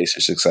what you base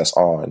your success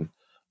on.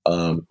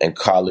 And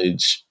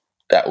college,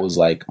 that was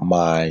like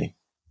my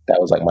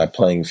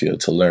playing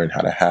field to learn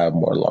how to have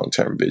more long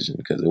term vision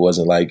because it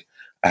wasn't like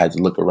I had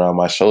to look around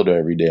my shoulder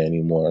every day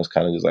anymore. It's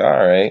kind of just like,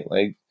 all right,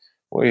 like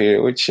we're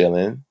here, we're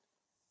chilling.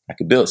 I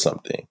could build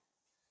something,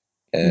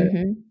 and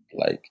Mm-hmm.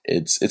 like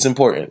it's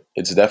important.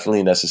 It's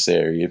definitely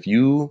necessary. If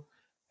you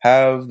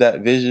have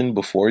that vision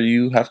before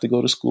you have to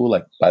go to school,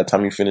 like by the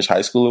time you finish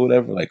high school or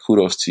whatever, like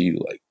kudos to you.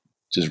 Like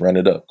just run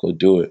it up, go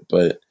do it.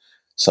 But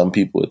some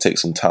people it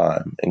takes some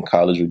time, and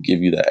college will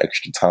give you that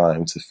extra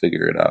time to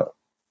figure it out.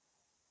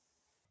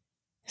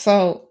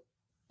 So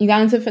you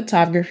got into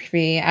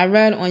photography. I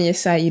read on your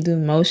site you do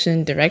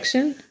motion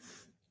direction.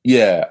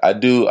 Yeah, I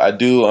do. I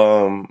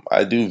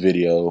do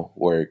video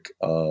work.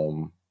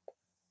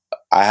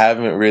 I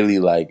haven't really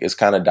like it's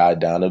kind of died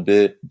down a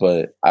bit,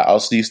 but I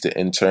also used to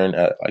intern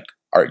at like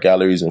art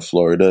galleries in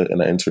Florida,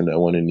 and I interned at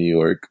one in New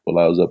York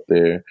while I was up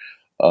there.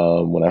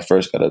 When I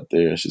first got up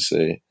there, I should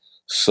say.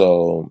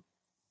 So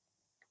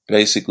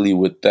basically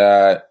with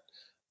that,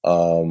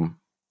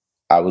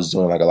 I was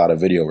doing like a lot of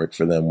video work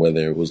for them,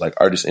 whether it was like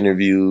artist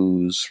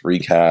interviews,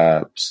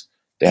 recaps.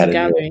 They had And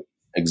a new gallery.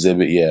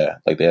 exhibit, yeah,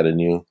 like they had a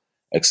new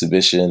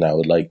exhibition. I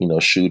would like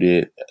shoot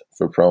it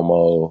for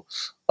promo,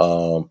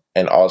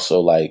 and also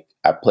like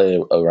I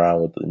play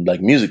around with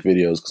like music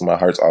videos because my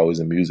heart's always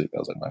in music. That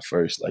was like my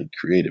first like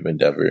creative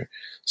endeavor.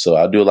 So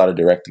I do a lot of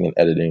directing and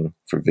editing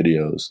for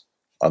videos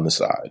on the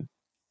side.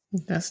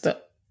 That's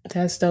dope.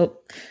 That's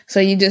dope. So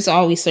you just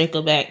always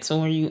circle back to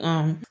where you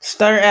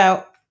start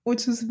out,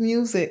 which is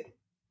music.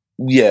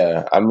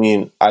 Yeah, I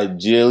mean,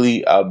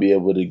 ideally, I'll be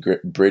able to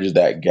bridge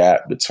that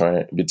gap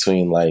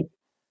between like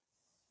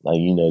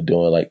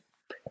doing like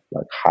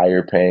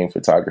higher paying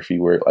photography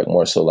work, like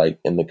more so like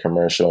in the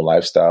commercial and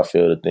lifestyle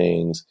field of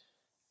things,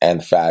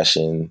 and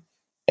fashion,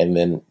 and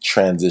then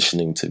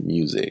transitioning to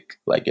music.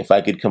 Like if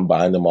I could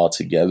combine them all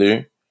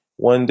together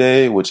one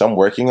day, which I'm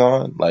working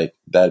on, like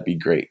that'd be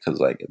great. Because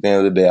like at the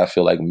end of the day, I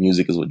feel like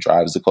music is what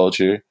drives the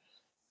culture,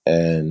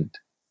 and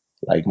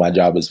like my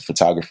job as a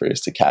photographer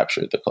is to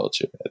capture the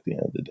culture at the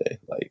end of the day.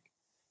 Like,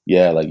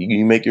 yeah, like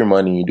you make your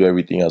money, you do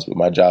everything else, but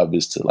my job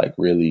is to like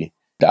really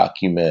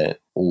document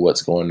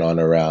what's going on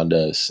around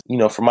us.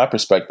 From my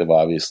perspective,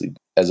 obviously,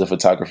 as a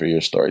photographer, you're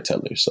a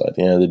storyteller. So at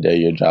the end of the day,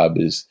 your job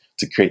is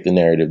to create the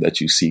narrative that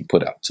you see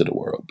put out to the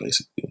world,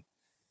 basically.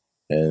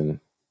 And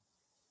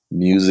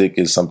music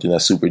is something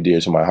that's super dear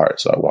to my heart.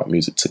 So I want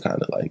music to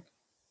kind of like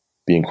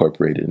be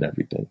incorporated in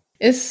everything.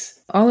 It's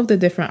all of the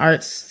different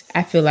arts,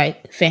 I feel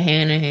like, fit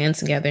hand in hand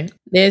together.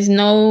 There's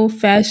no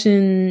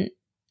fashion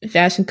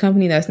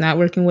company that's not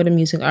working with a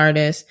music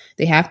artist.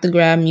 They have to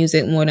grab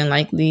music more than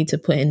likely to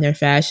put in their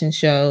fashion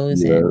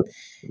shows. Yeah. And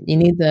you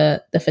need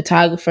the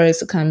photographers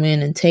to come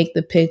in and take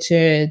the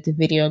picture, the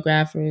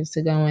videographers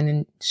to go in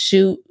and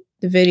shoot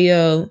the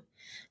video.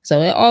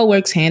 So it all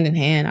works hand in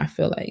hand, I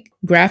feel like.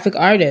 Graphic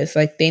artists,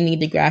 like they need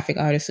the graphic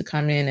artists to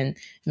come in and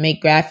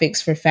make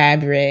graphics for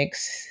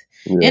fabrics.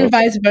 Yeah. And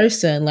vice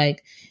versa.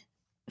 Like,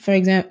 for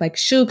example, like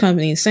shoe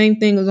companies, same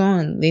thing goes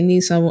on. They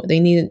need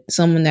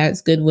someone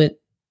that's good with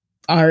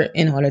art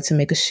in order to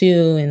make a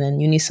shoe, and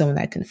then you need someone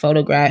that can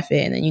photograph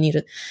it, and then you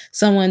need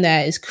someone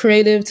that is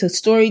creative to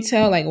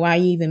storytell, like why are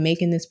you even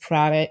making this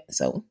product.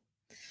 So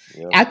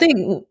yeah. I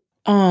think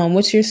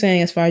what you're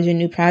saying as far as your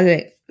new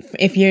project,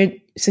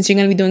 since you're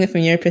going to be doing it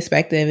from your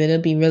perspective, it'll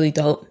be really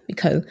dope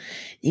because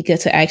you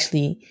get to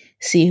actually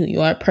see who you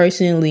are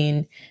personally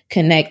and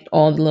connect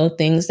all the little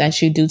things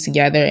that you do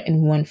together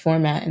in one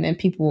format, and then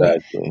people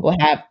will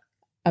have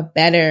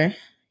a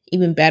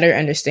even better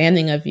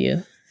understanding of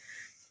you.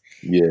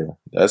 Yeah,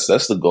 that's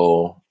the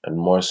goal. And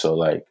more so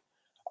like,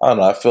 I don't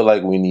know, I feel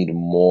like we need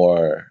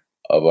more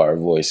of our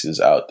voices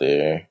out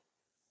there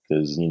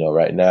because,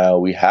 right now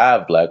we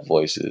have Black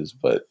voices,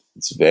 but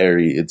it's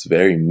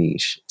very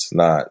niche. It's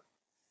not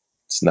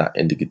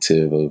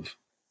indicative of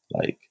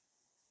like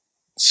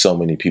so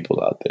many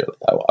people out there.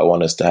 I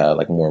want us to have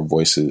like more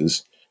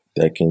voices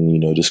that can,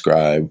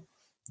 describe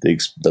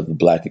the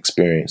Black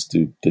experience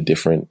through the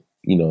different,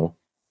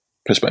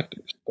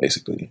 perspectives,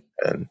 basically.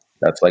 And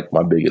that's like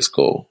my biggest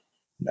goal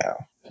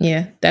now.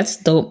 Yeah, that's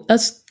dope.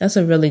 That's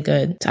a really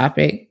good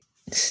topic.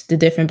 It's the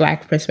different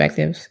Black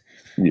perspectives.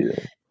 Yeah.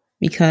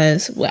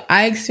 Because what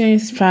I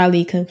experience is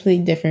probably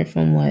completely different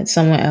from what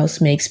someone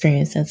else may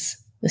experience that's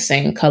the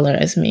same color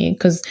as me.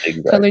 Because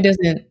color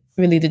doesn't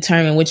really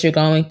determine what you're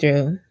going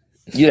through.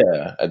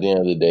 Yeah, at the end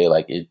of the day,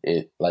 like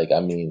it like, I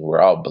mean,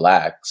 we're all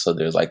Black, so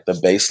there's like the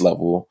base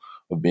level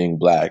of being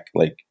Black,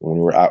 like when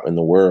we're out in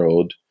the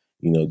world,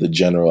 the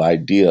general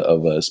idea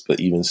of us, but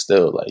even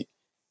still, like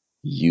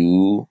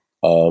you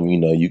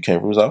came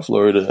from South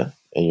Florida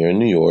and you're in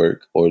New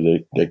York, or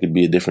there could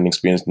be a different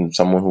experience than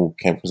someone who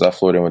came from South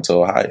Florida and went to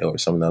Ohio, or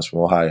someone else from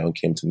Ohio and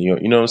came to New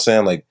York. You know what I'm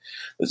saying? Like,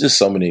 there's just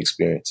so many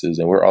experiences,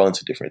 and we're all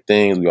into different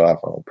things. We all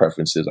have our own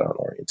preferences, our own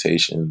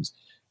orientations,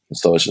 and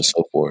so on and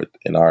so forth.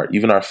 And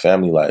even our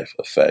family life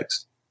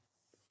affects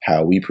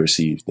how we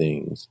perceive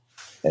things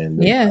and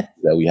that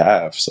we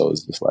have. So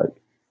it's just like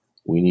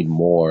we need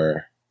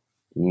more.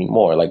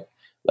 Like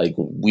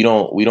we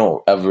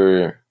don't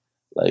ever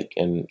like,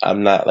 and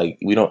I'm not like,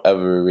 we don't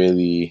ever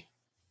really,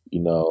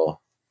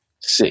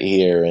 sit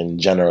here and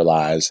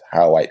generalize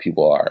how white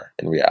people are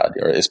in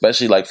reality, or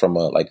especially like from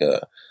a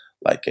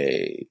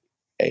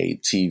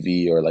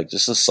TV or like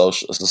just a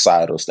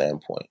societal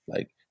standpoint.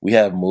 Like we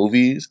have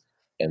movies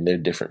and they're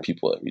different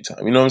people every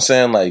time. You know what I'm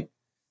saying? Like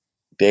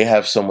they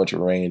have so much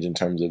range in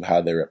terms of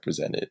how they're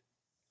represented.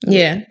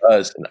 Yeah.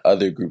 Us and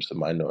other groups of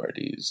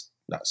minorities,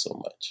 not so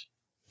much.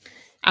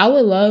 I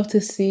would love to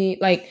see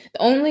like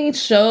the only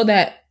show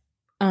that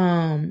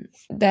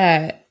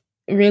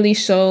really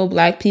show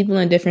Black people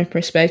in different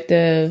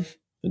perspective.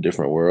 A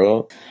different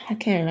world? I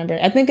can't remember.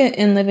 I think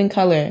in Living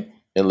Color.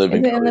 In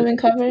Living Color. In Living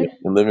Color?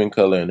 In Living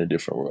Color and A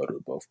Different World are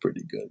both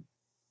pretty good.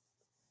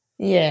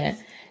 Yeah.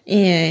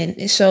 And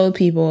it showed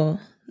people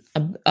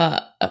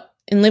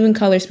in Living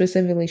Color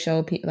specifically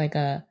showed people like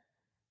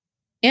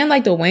and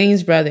like the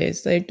Wayans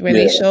brothers, like where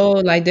they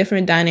showed like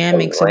different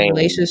dynamics of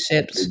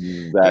relationships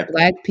with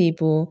Black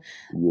people,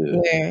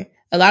 where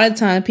a lot of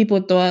times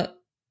people thought,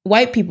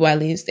 white people at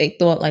least, they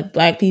thought like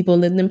black people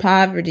lived in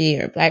poverty,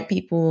 or black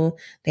people,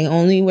 they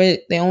only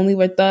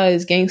were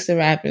thugs, gangster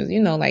rappers,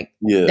 like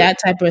that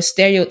type of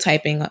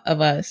stereotyping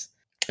of us.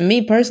 And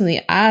me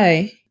personally,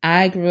 I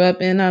grew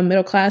up in a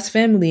middle class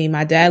family.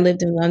 My dad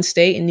lived in one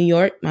state in New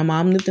York. My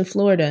mom lived in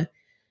Florida.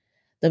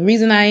 The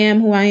reason I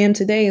am who I am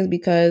today is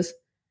because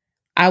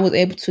I was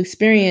able to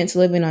experience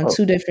living on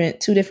two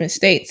different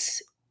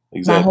states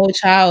my whole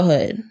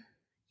childhood,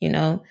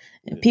 and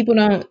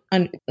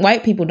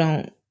white people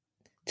don't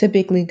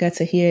typically get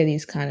to hear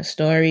these kind of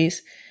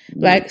stories.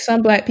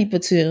 Some black people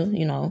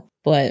too,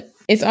 but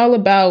it's all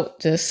about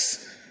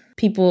just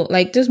people,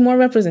 like just more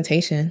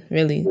representation,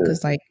 really,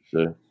 because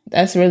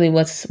that's really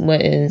what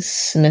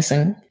is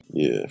missing.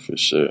 Yeah, for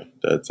sure.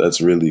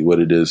 That's really what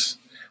it is.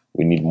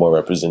 We need more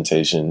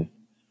representation.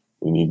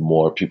 We need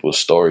more people's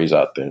stories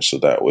out there, so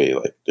that way,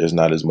 like, there's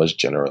not as much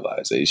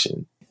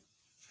generalization.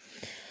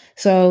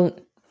 So,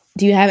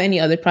 do you have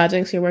any other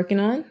projects you're working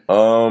on?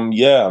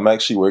 Yeah, I'm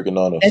actually working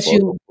on a that photo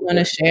you want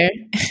to share.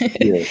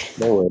 Yeah,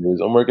 no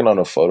worries. I'm working on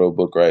a photo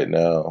book right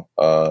now.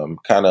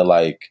 Kind of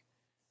like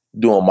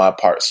doing my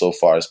part so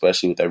far,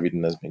 especially with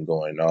everything that's been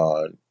going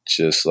on.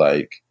 Just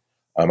like,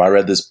 I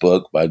read this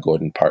book by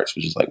Gordon Parks,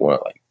 which is like one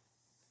of like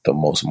the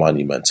most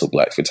monumental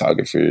Black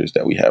photographers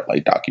that we have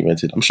like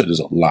documented. I'm sure there's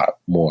a lot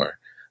more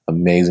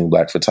amazing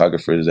Black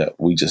photographers that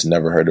we just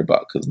never heard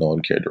about because no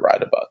one cared to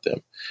write about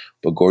them.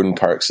 But Gordon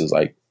Parks is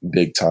like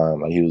big time.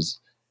 Like he was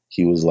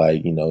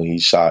like, he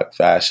shot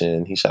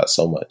fashion, he shot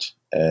so much.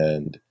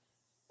 And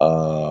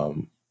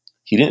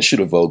he didn't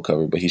shoot a Vogue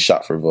cover, but he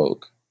shot for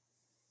Vogue.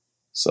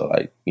 So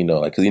like,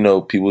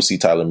 cause people see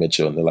Tyler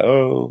Mitchell and they're like,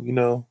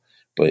 oh,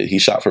 but he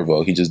shot for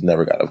Vogue. He just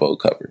never got a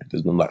Vogue cover.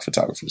 There's been Black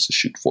photographers to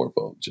shoot for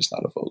Vogue, just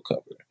not a Vogue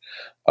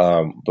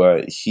cover.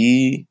 But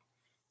he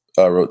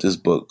wrote this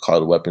book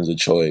called Weapons of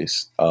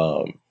Choice.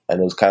 And it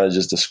was kind of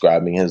just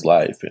describing his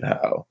life and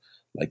how,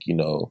 like,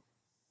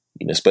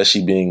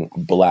 especially being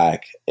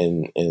Black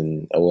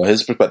well,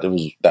 his perspective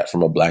was that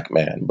from a Black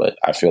man, but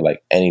I feel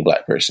like any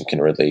Black person can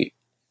relate,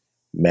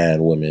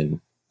 man, woman,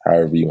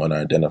 however you want to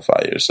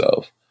identify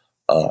yourself.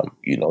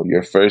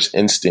 Your first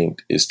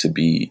instinct is to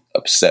be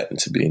upset and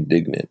to be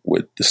indignant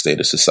with the state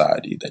of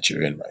society that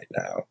you're in right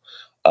now.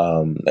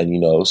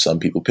 And some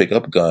people pick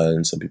up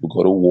guns, some people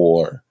go to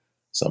war,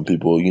 some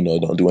people,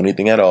 don't do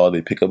anything at all.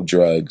 They pick up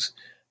drugs,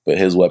 but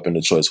his weapon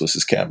of choice was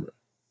his camera.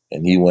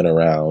 And he went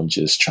around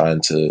just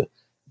trying to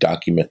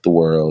document the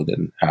world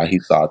and how he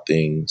saw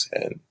things.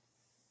 And,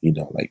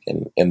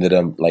 and ended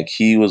up like,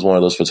 he was one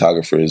of those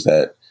photographers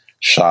that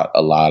shot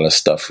a lot of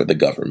stuff for the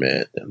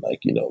government and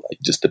like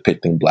just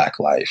depicting Black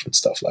life and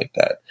stuff like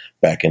that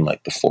back in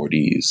like the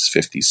 40s,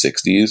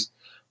 50s,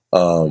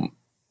 60s.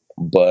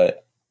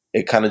 But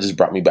it kind of just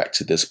brought me back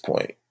to this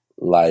point.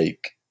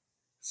 Like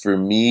for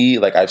me,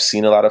 like I've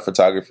seen a lot of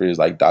photographers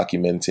like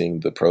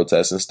documenting the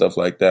protests and stuff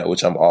like that,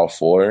 which I'm all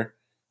for.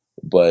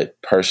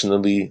 But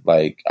personally,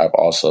 like I've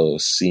also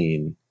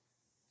seen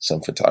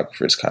some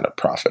photographers kind of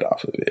profit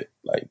off of it.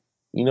 Like,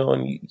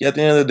 and at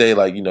the end of the day,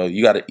 like,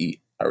 you got to eat.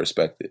 I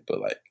respect it,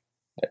 but like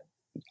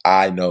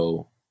I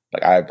know,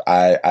 like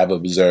I've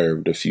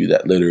observed a few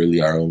that literally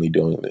are only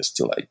doing this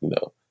to like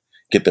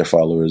get their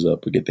followers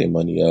up or get their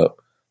money up,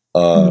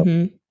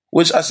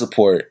 which I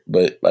support,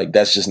 but like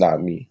that's just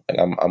not me. Like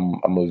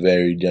I'm a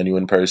very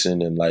genuine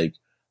person, and like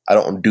I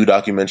don't do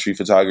documentary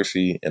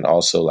photography, and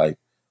also like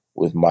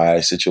with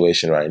my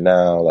situation right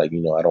now, like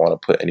I don't want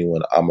to put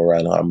anyone I'm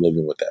around who I'm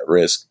living with at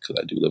risk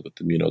because I do live with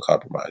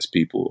immunocompromised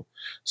people.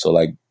 So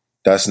like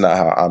that's not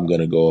how I'm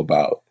gonna go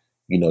about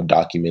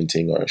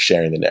documenting or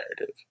sharing the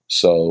narrative.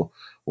 So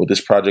with this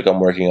project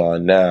I'm working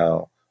on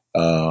now,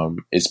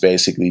 it's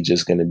basically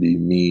just going to be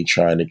me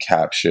trying to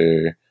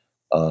capture,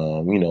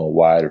 a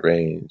wide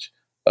range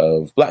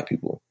of Black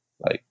people,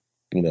 like,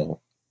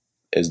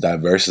 as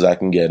diverse as I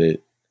can get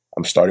it.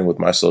 I'm starting with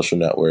my social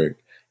network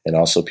and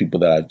also people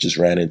that I've just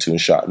ran into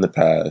and shot in the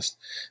past.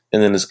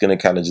 And then it's going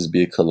to kind of just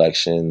be a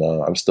collection.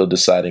 I'm still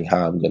deciding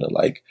how I'm going to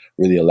like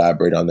really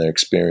elaborate on their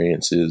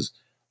experiences.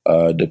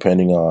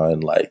 Depending on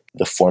like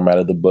the format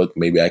of the book,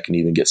 maybe I can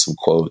even get some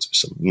quotes or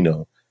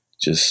some,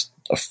 just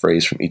a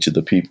phrase from each of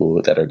the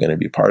people that are going to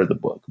be part of the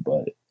book.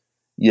 But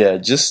yeah,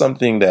 just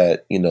something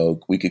that,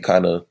 we could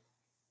kind of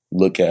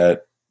look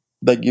at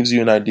that gives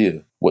you an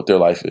idea what their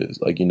life is,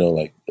 like,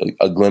 like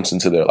a glimpse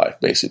into their life,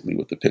 basically,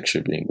 with the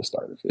picture being the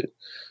start of it.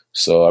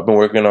 So I've been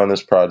working on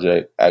this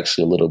project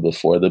actually a little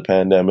before the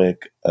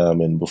pandemic,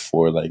 and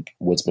before like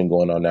what's been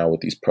going on now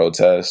with these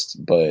protests.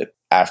 But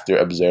after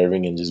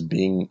observing and just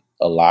being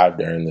alive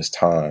during this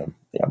time,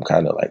 I'm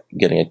kind of like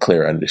getting a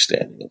clear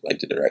understanding of like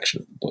the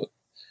direction of the book.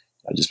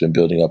 I've just been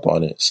building up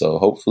on it. So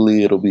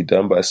hopefully it'll be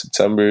done by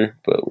September,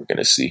 but we're going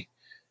to see.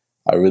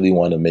 I really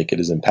want to make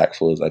it as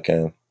impactful as I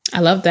can.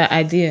 I love that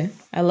idea.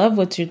 I love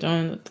what you're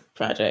doing with the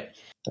project.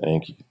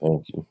 Thank you.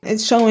 Thank you.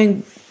 It's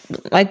showing,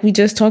 like we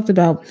just talked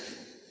about,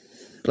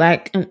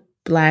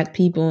 black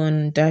people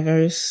and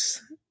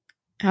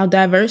how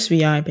diverse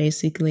we are,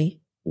 basically.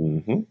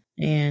 Mm-hmm.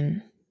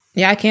 And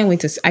yeah, I can't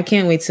wait to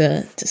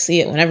see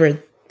it whenever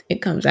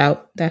it comes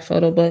out, that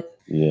photo book.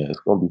 Yeah, it's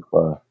gonna be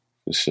fun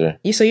for sure.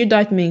 So you're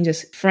documenting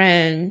just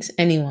friends,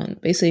 anyone,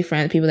 basically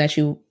friends, people that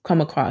you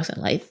come across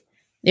in life.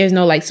 There's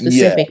no like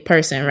specific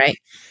person, right?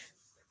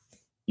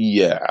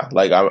 Yeah,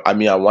 like I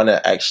mean, I want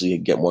to actually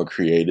get more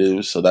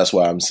creative, so that's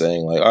why I'm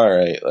saying like, all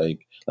right,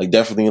 like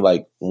definitely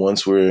like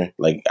once we're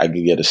like I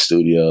could get a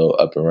studio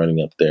up and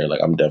running up there, like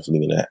I'm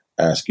definitely gonna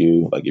ask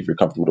you like if you're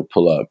comfortable to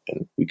pull up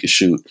and we could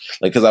shoot,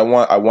 like because I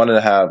want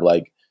to have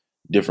like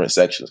different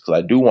sections because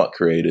I do want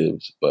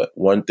creatives, but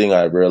one thing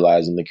I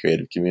realize in the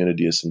creative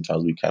community is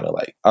sometimes we kind of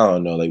like I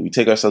don't know, like we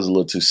take ourselves a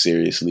little too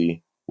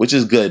seriously, which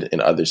is good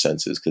in other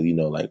senses because you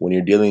know like when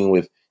you're dealing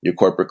with your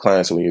corporate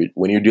clients,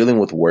 when you're dealing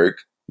with work.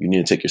 You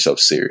need to take yourself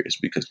serious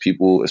because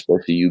people,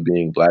 especially you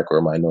being Black or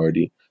a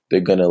minority, they're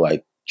gonna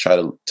like try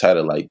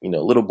to like, you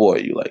know, little boy,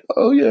 you like,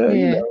 oh yeah,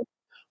 you know.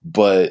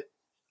 But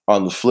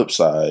on the flip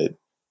side,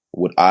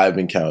 what I've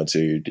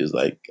encountered is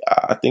like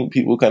I think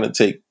people kind of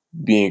take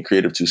being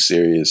creative too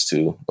serious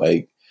too.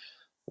 Like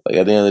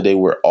at the end of the day,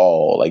 we're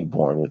all like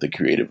born with a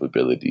creative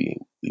ability.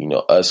 You know,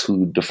 us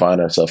who define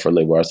ourselves or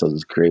label ourselves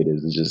as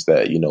creatives, it's just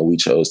that, you know, we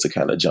chose to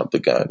kind of jump the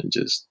gun and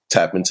just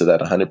tap into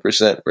that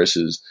 100%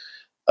 versus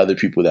other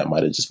people that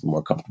might have just been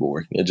more comfortable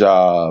working a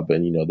job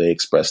and, you know, they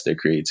express their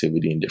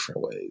creativity in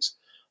different ways.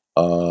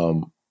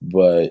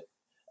 But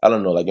I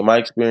don't know, like in my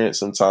experience,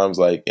 sometimes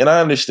like, and I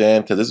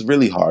understand because it's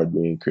really hard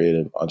being a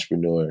creative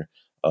entrepreneur,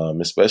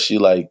 especially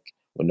like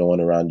when no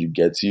one around you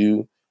gets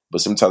you.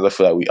 But sometimes I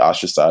feel like we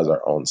ostracize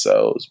our own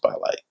selves by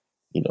like,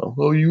 you know,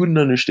 oh, you wouldn't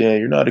understand.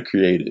 You're not a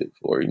creative,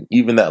 or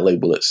even that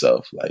label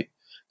itself. Like,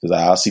 because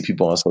I'll see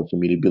people on social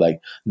media be like,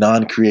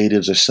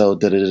 non-creatives are so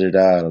da da da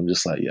da. And I'm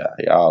just like, yeah,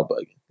 y'all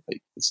bugging.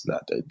 Like, it's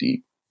not that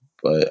deep.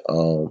 But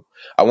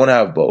I want to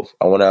have both.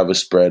 I want to have a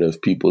spread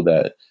of people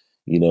that,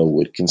 you know,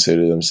 would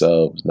consider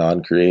themselves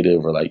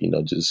non-creative or like, you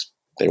know, just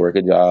they work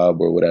a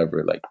job or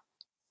whatever. Like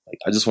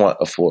I just want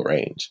a full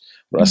range,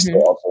 but I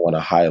still also want to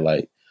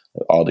highlight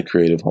like, all the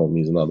creative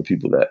homies and all the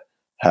people that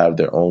have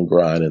their own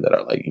grind and that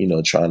are like, you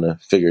know, trying to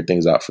figure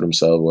things out for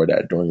themselves or that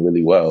are doing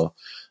really well.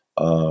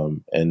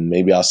 And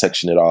maybe I'll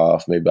section it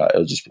off. Maybe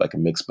it'll just be like a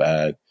mixed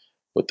bag.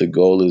 But the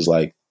goal is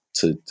like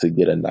to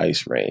get a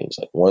nice range.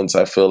 Like once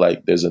I feel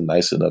like there's a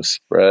nice enough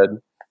spread,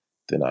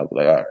 then I'll be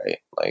like, all right,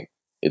 like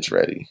it's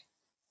ready.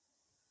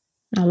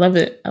 I love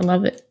it.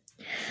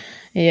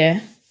 Yeah,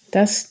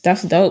 that's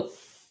dope.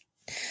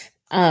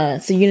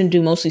 So you're gonna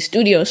do mostly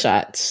studio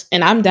shots,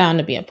 and I'm down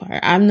to be a part.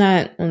 I'm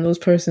not one of those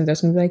persons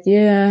that's gonna be like,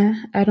 yeah,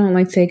 I don't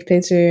like take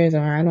pictures,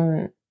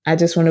 or I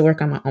just want to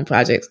work on my own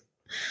projects.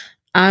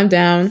 I'm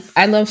down.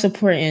 I love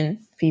supporting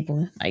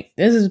people. Like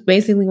this is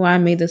basically why I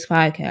made this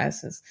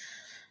podcast, is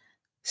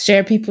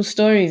share people's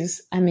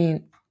stories. I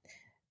mean,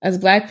 as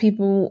Black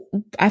people,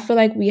 I feel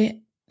like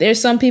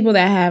there's some people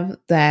that have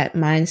that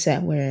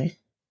mindset where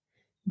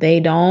they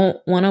don't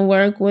want to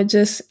work with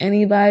just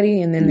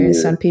anybody, and then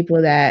there's some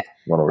people that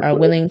are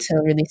willing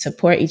to really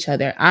support each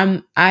other.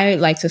 I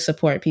like to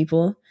support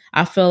people.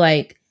 I feel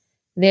like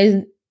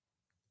there's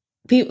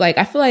people like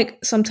I feel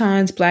like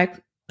sometimes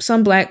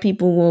some Black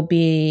people will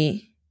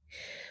be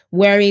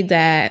worried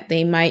that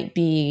they might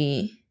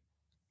be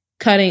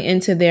cutting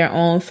into their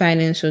own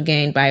financial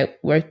gain by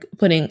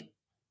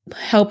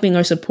helping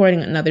or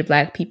supporting another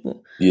Black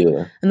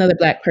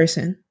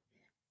person.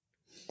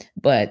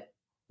 But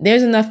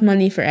there's enough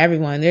money for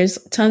everyone.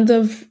 There's tons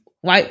of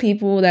white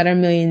people that are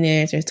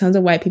millionaires. There's tons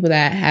of white people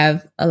that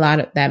have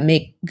that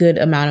make good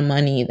amount of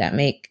money, that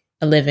make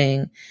a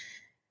living.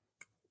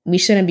 We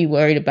shouldn't be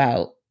worried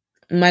about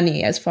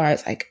money as far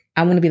as like,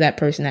 I want to be that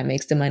person that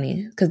makes the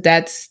money. Because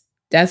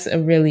that's a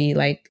really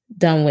like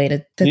dumb way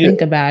to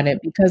think about it.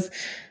 Because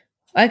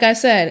like I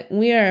said,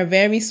 we are a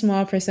very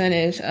small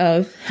percentage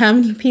of how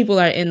many people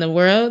are in the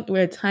world.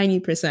 We're a tiny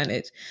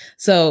percentage.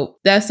 So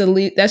that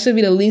should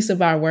be the least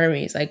of our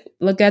worries. Like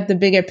look at the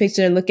bigger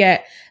picture, look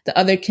at the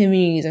other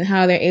communities and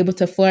how they're able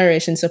to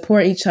flourish and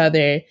support each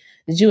other.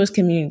 The Jewish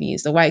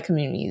communities, the white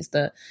communities,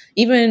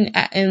 even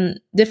in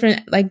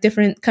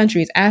different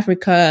countries,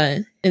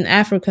 in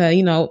Africa,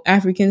 you know,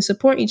 Africans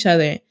support each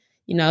other.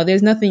 You know,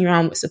 there's nothing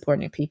wrong with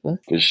supporting people.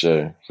 For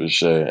sure.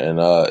 And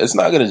it's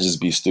not going to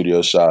just be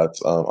studio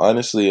shots.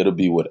 Honestly, it'll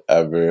be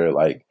whatever.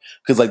 Like,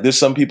 because like there's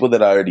some people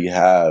that I already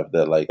have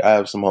that like I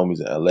have some homies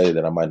in LA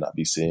that I might not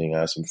be seeing. I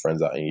have some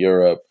friends out in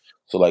Europe.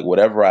 So like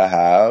whatever I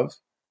have,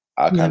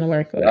 I kind of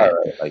work with.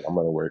 Like I'm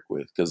going to work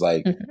with. Because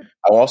like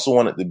I also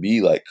want it to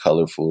be like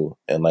colorful.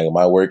 And like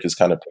my work has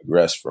kind of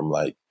progressed from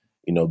like,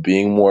 you know,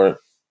 being more,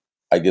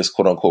 I guess,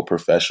 quote unquote,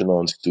 professional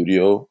and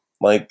studio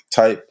like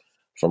type.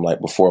 From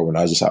like before when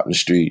I was just out in the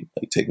street,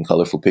 like taking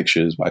colorful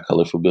pictures by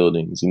colorful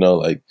buildings, you know,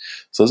 like,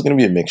 so it's going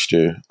to be a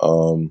mixture.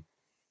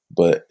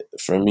 But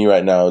for me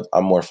right now,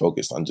 I'm more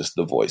focused on just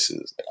the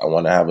voices. Like, I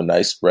want to have a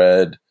nice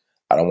spread.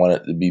 I don't want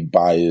it to be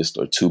biased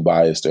or too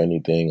biased or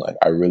anything. Like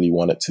I really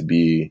want it to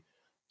be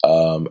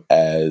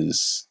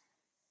as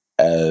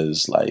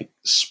like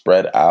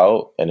spread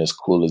out and as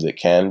cool as it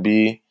can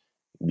be,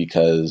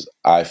 because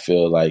I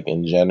feel like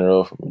in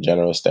general, from a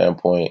general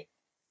standpoint,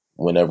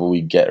 whenever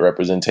we get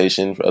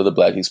representation of the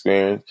Black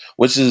experience,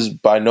 which is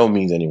by no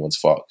means anyone's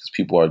fault, because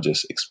people are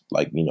just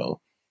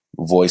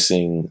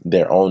voicing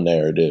their own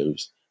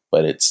narratives,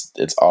 but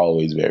it's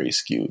always very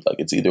skewed. Like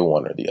it's either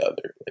one or the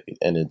other,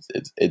 and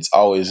it's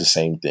always the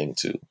same thing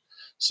too.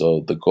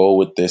 So the goal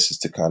with this is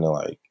to kind of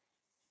like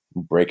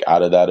break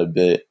out of that a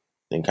bit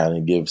and kind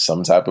of give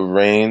some type of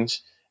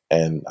range.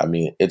 And I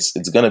mean, it's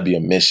going to be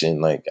a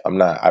mission. Like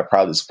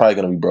it's probably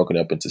going to be broken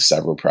up into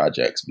several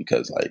projects,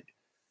 because like,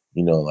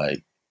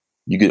 like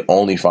you could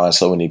only find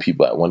so many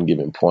people at one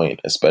given point,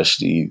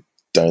 especially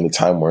during the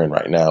time we're in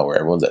right now, where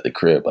everyone's at the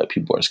crib. Like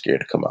people are scared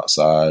to come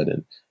outside,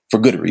 and for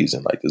good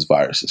reason. Like this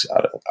virus is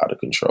out of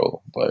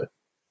control. But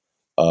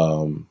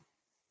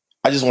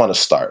I just want to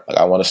start. Like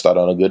I want to start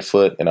on a good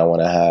foot, and I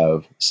want to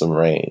have some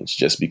range,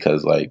 just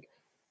because like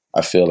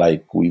I feel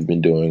like we've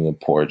been doing a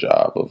poor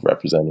job of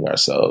representing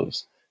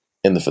ourselves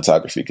in the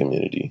photography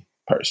community,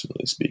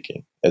 personally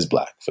speaking, as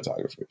Black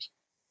photographers.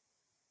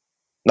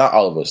 Not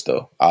all of us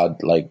though.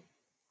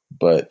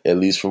 But at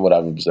least from what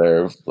I've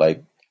observed,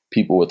 like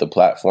people with a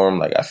platform,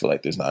 like I feel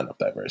like there's not enough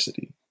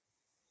diversity.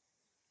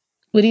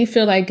 What do you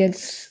feel like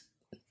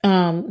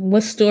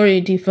what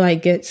story do you feel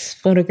like gets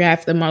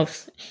photographed the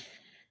most?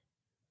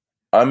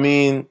 I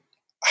mean,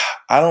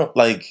 I don't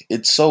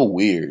it's so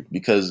weird,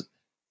 because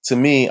to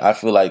me, I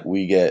feel like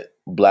we get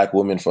Black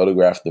women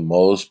photographed the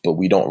most, but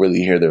we don't really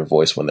hear their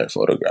voice when they're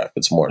photographed.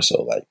 It's more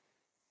so like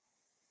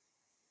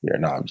you're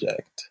an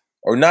object,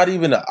 or not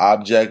even an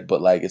object,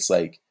 but like it's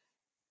like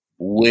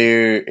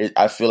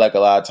I feel like a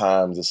lot of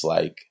times it's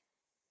like,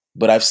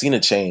 but I've seen a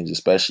change,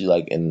 especially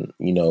like in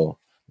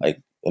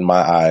in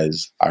my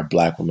eyes, our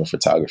Black women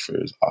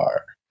photographers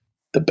are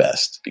the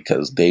best,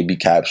 because they be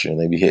capturing,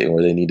 they be hitting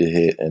where they need to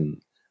hit,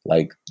 and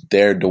like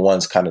they're the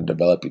ones kind of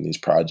developing these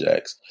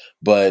projects.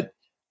 But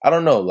I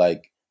don't know,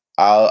 like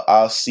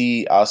I'll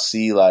see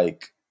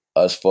like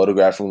us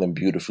photographing them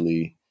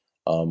beautifully,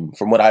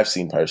 from what I've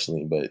seen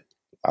personally. But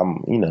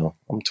I'm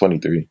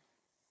 23.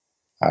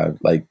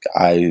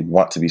 I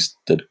want to be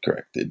stood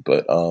corrected,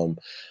 but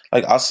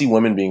like I'll see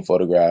women being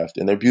photographed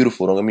and they're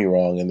beautiful. Don't get me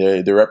wrong, and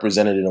they're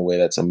represented in a way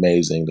that's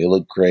amazing. They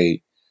look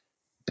great,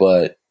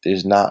 but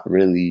there's not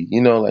really,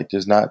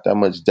 there's not that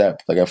much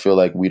depth. Like I feel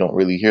like we don't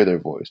really hear their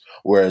voice.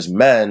 Whereas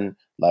men,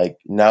 like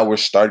now we're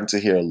starting to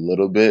hear a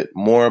little bit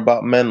more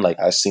about men. Like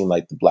I've seen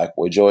like the Black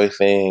Boy Joy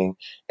thing,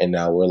 and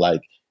now we're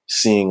like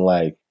seeing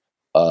like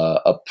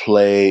a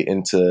play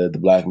into the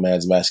Black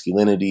man's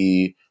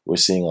masculinity. We're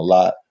seeing a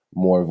lot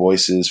more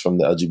voices from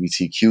the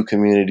LGBTQ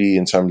community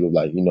in terms of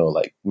like,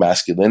 like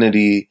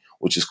masculinity,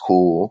 which is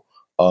cool.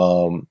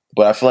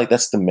 But I feel like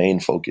that's the main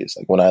focus.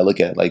 Like when I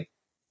look at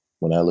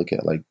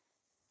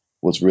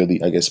what's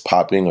really, I guess,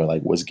 popping, or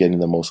like what's getting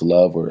the most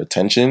love or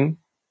attention,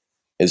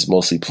 is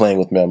mostly playing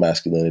with male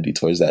masculinity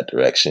towards that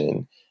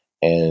direction.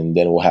 And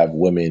then we'll have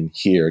women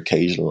here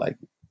occasionally like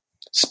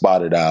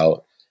spotted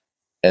out.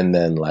 And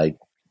then like,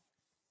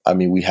 I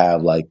mean, we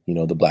have like,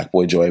 the Black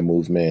Boy Joy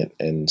movement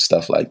and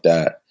stuff like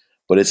that.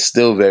 But it's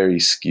still very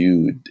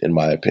skewed, in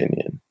my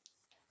opinion,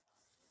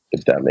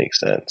 if that makes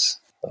sense.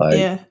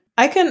 Yeah,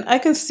 I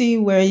can see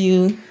where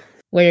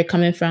you're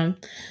coming from,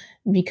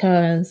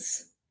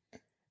 because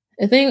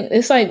I think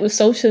it's like with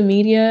social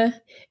media,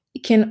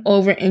 it can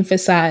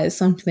overemphasize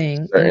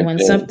something. And when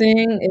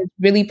something is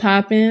really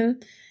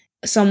popping,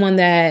 someone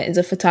that is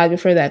a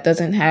photographer that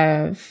doesn't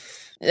have,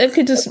 it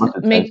could just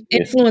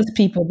influence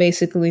people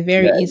basically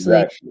very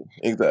easily.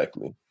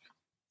 Exactly.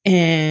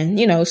 And,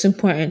 it's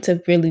important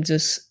to really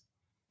just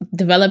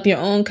develop your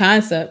own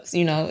concepts.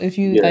 If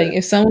you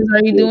if someone's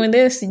already doing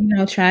this,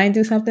 try and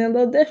do something a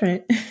little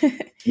different.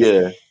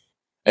 Yeah.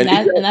 And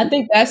I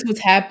think that's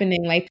what's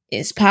happening. Like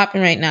it's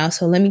popping right now,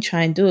 so let me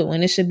try and do it,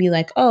 when it should be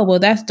like, oh well,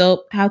 that's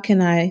dope. How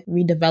can I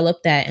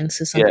redevelop that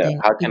into something?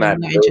 How can I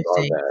build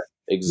on that?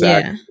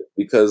 Exactly. Yeah.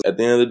 Because at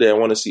the end of the day, I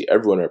want to see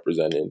everyone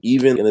represented. And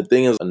the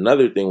thing is,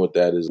 another thing with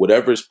that is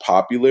whatever's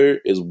popular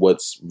is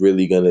what's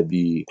really going to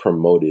be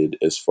promoted,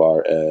 as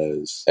far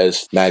as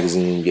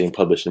magazine, getting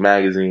published in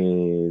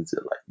magazines,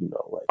 and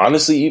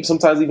honestly,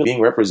 sometimes even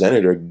being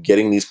represented or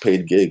getting these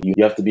paid gigs.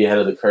 You have to be ahead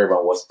of the curve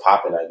on what's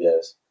popping, I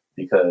guess,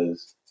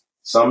 because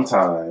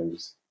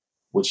sometimes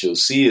what you'll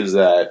see is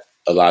that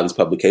a lot of these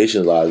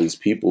publications, a lot of these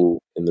people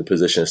in the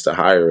positions to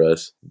hire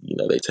us,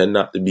 they tend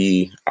not to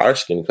be our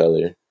skin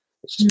color.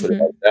 Let's just put it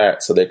like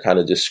that. So they're kind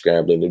of just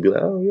scrambling to be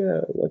like, oh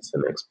yeah, what's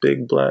the next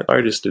big Black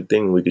artist or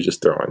thing we could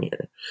just throw on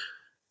here?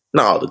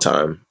 Not all the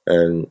time.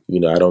 And,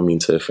 I don't mean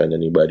to offend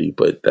anybody,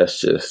 but that's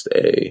just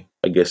a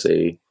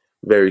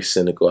very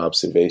cynical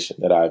observation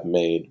that I've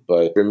made.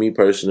 But for me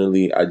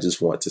personally, I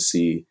just want to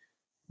see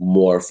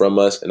more from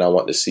us, and I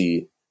want to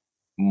see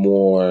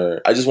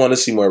more. I just want to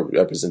see more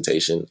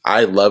representation.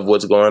 I love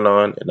what's going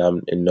on, and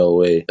I'm in no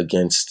way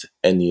against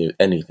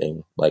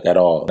anything like at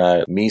all.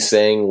 Me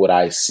saying what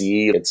I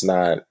see, it's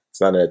not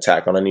an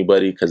attack on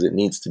anybody, because it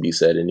needs to be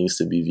said, it needs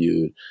to be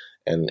viewed,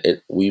 and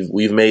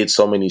we've made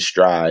so many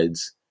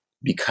strides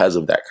because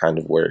of that kind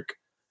of work,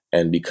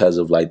 and because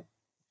of like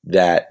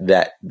that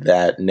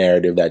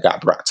narrative that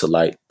got brought to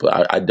light.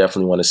 But I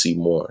definitely want to see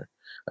more.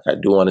 I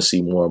do want to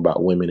see more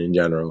about women in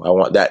general. I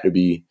want that to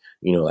be,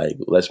 like,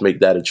 let's make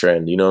that a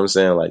trend. You know what I'm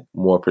saying? Like,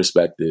 more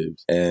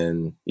perspectives.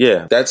 And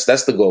yeah, that's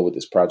the goal with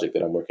this project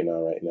that I'm working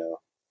on right now.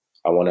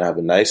 I want to have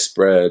a nice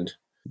spread,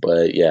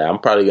 but yeah, I'm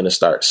probably going to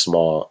start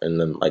small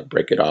and then like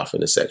break it off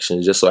into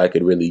sections just so I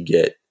could really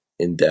get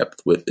in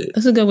depth with it.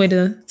 That's a good way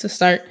to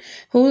start.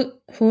 Who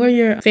are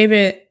your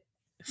favorite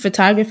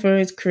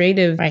photographers,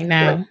 creative right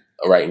now?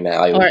 Right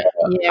now,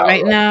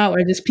 right now,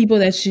 or just people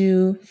that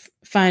you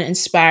find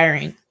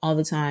inspiring all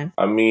the time?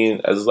 I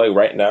mean, as like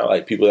right now,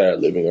 like people that are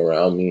living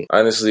around me.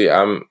 Honestly,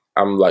 I'm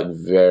like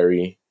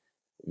very,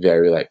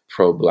 very like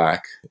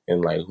pro-Black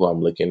in like who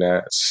I'm looking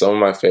at. Some of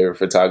my favorite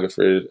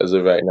photographers as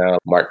of right now,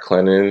 Mark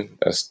Clennon.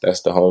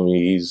 That's the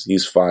homie.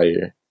 He's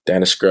fire.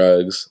 Dana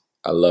Scruggs.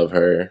 I love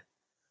her.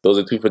 Those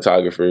are two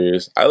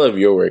photographers. I love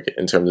your work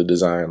in terms of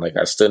design. Like,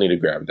 I still need to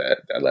grab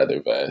that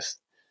leather vest.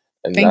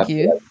 And thank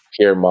you. Like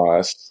Pierre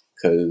Moss,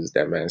 because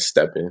that man's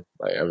stepping.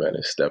 Like, that man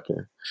is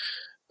stepping.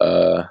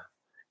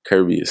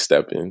 Kirby is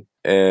stepping.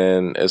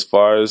 And as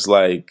far as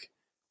like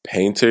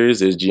painters,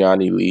 there's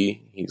Gianni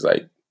Lee.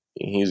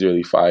 He's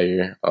really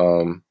fire.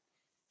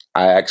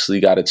 I actually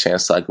got a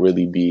chance to like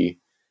really be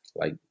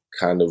like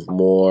kind of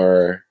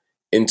more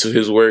into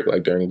his work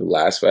like during the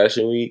last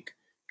fashion week.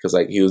 Cause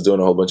like he was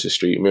doing a whole bunch of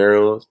street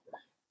murals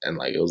and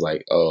like, it was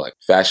like, oh, like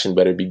fashion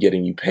better be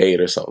getting you paid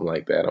or something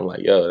like that. I'm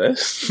like, yo,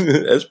 that's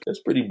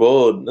pretty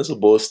bold. That's a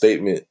bold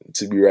statement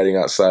to be writing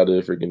outside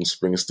of freaking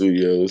Spring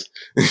Studios.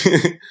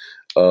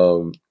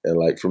 And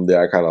like from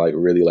there, I kind of like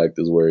really liked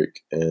his work.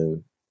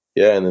 And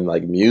yeah, and then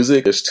like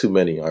music, there's too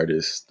many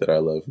artists that I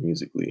love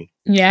musically.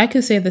 Yeah, I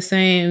could say the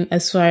same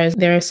as far as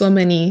there are so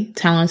many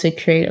talented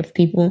creative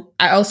people.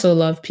 I also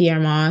love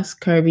Pierre Moss,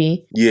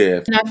 Kirby.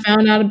 Yeah. When I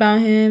found out about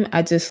him,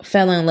 I just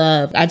fell in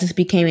love. I just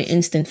became an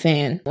instant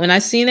fan. When I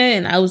seen it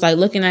and I was like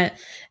looking at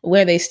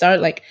where they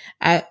start, like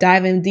I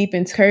dive in deep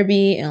into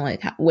Kirby and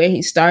like where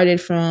he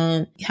started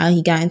from, how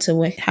he got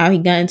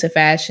into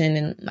fashion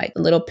and like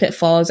the little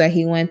pitfalls that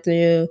he went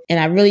through. And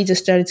I really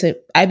just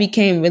I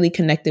became really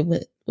connected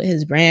with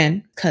his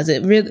brand because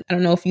it really, I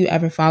don't know if you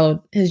ever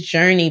followed his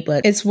journey,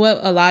 but it's what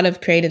a lot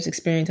of creatives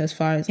experience as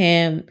far as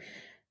him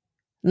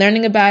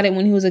learning about it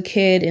when he was a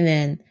kid and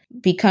then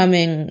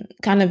becoming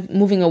kind of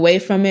moving away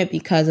from it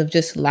because of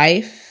just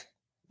life,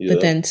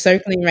 but then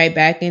circling right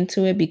back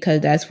into it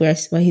because that's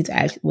what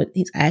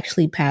he's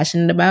actually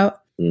passionate about.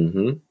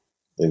 Mm-hmm.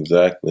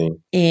 Exactly.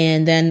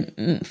 And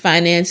then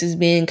finances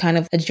being kind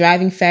of a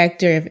driving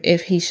factor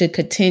if he should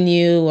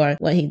continue or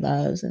what he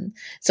loves. And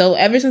so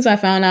ever since I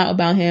found out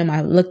about him,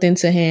 I looked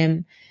into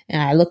him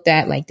and I looked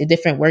at like the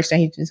different works that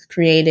he was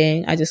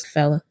creating. I just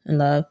fell in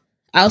love.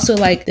 I also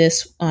like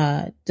this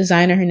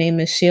designer. Her name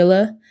is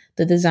Sheila,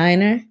 the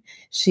designer.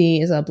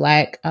 She is a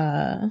black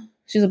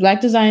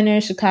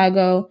designer,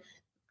 Chicago.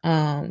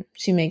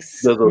 She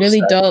makes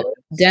really dope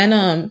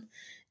denim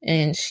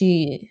and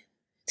she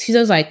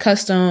does like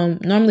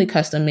normally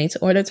custom made to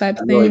order type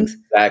things.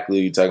 Exactly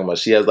what you're talking about.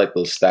 She has like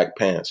those stacked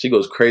pants. She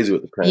goes crazy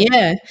with the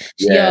pants.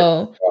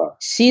 Yeah.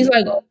 She's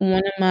like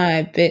one of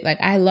my big, like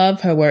I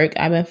love her work.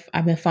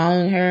 I've been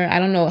following her. I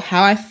don't know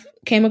how I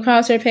came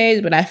across her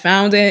page, but I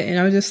found it and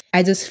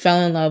I just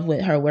fell in love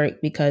with her work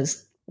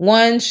because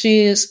one,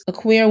 she's a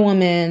queer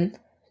woman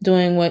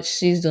doing what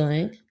she's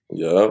doing.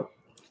 Yeah.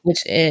 Which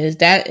is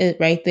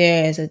right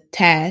there is a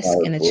task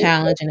and a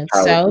challenge in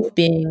itself,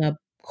 being a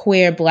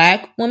queer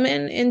Black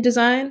woman in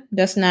design.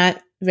 That's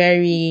not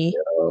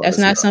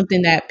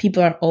something that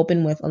people are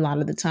open with a lot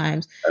of the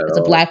times. It's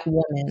a Black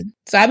woman.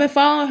 So I've been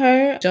following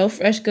her, Joe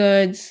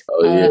Freshgoods,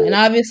 and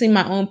obviously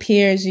my own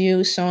peers,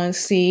 Sean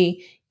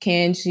C,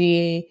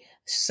 Kanji,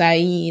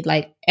 Saeed,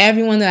 like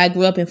everyone that I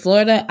grew up in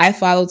Florida, I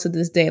follow to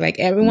this day. Like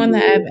everyone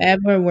that I've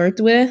ever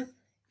worked with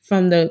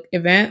from the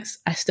events,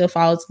 I still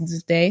follow to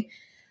this day.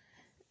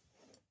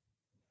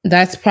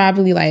 That's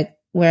probably like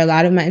where a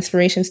lot of my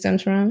inspiration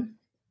stems from.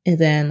 And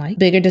then like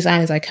bigger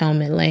designers like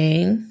Helmut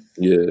Lang.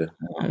 Yeah.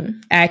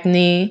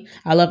 Acne.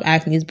 I love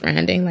Acne's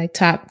branding, like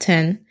top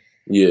 10.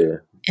 Yeah.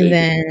 And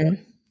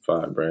then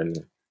fine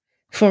branding.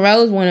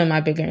 Pharrell is one of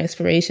my bigger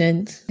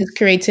inspirations. His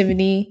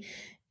creativity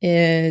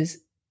is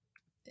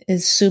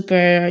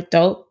super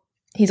dope.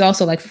 He's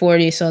also like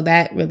 40, so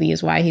that really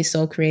is why he's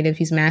so creative.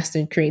 He's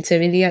mastered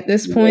creativity at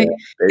this point.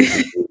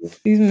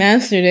 He's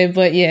mastered it,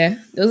 but yeah,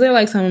 those are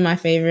like some of my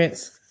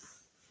favorites.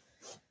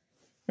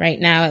 Right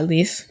now, at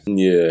least.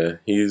 Yeah,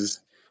 he's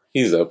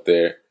up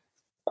there.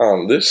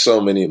 There's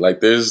so many, like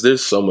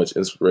there's so much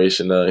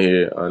inspiration out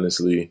here.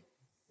 Honestly,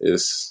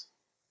 it's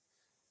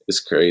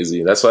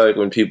crazy. That's why like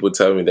when people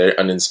tell me they're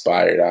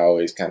uninspired, I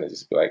always kind of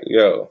just be like,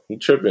 "Yo, you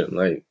tripping?"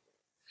 Like,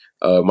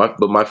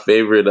 my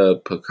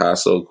favorite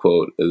Picasso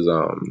quote is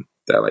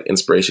that like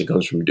inspiration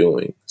comes from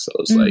doing. So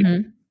it's like,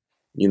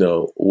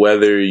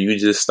 whether you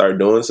just start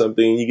doing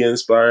something, you get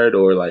inspired,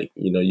 or like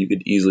you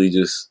could easily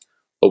just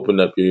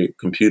open up your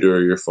computer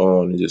or your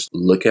phone and just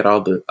look at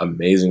all the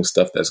amazing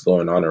stuff that's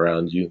going on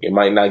around you. It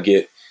might not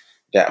get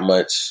that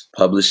much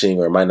publishing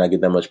or might not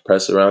get that much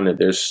press around it.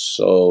 There's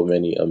so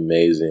many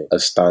amazing,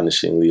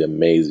 astonishingly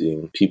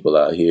amazing people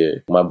out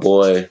here. My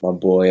boy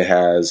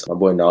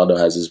Naldo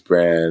has his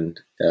brand.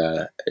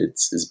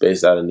 It's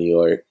based out of New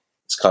York.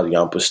 It's called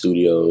Yampa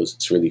Studios.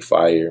 It's really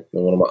fire.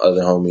 And one of my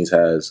other homies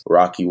has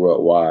Rocky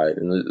Worldwide.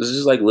 And it's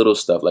just like little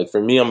stuff. Like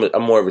for me, I'm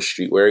more of a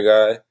streetwear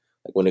guy.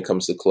 Like when it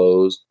comes to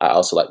clothes, I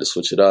also like to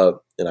switch it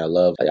up. And I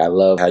love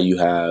how you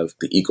have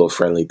the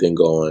eco-friendly thing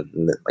going.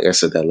 And like I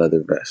said, that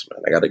leather vest,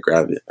 man, I got to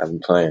grab it. I've been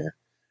playing.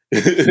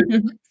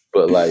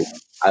 But like,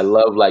 I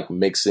love like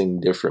mixing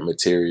different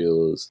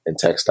materials and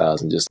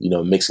textiles and just,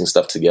 mixing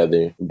stuff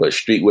together. But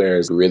streetwear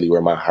is really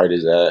where my heart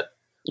is at.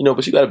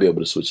 But you got to be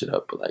able to switch it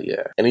up. But like,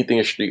 yeah, anything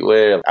in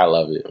streetwear, I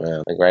love it,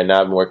 man. Like right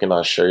now, I've been working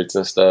on shirts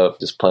and stuff,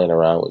 just playing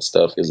around with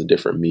stuff is a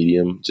different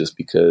medium just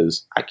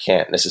because I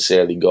can't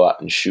necessarily go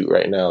out and shoot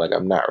right now. Like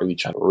I'm not really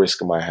trying to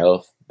risk my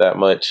health that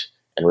much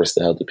and risk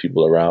the health of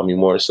people around me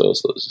more. So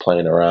it's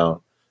playing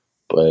around.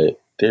 But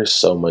there's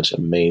so much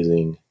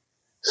amazing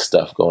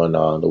stuff going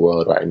on in the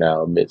world right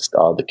now amidst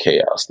all the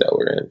chaos that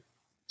we're in.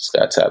 Just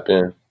got to tap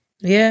in.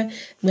 Yeah,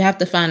 we have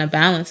to find a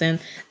balance. And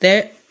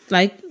there,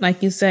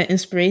 like you said,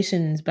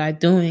 inspiration is by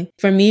doing.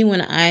 For me,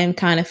 when I am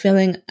kind of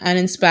feeling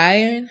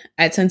uninspired,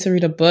 I tend to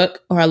read a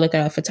book or I look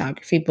at a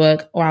photography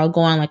book or I'll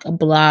go on like a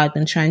blog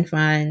and try and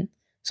find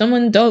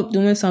someone dope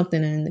doing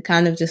something and it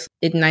kind of just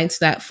ignites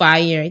that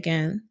fire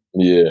again.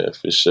 Yeah,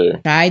 for sure.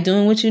 Try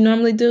doing what you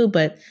normally do,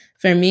 but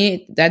for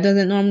me, that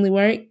doesn't normally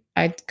work.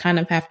 I kind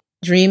of have to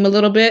dream a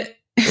little bit,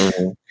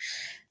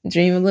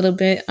 dream a little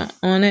bit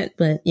on it.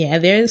 But yeah,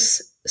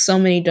 there's so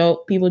many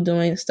dope people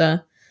doing stuff.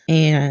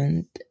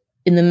 And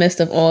in the midst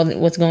of all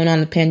what's going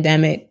on, the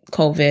pandemic,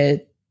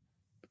 COVID,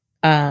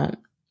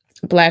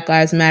 Black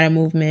Lives Matter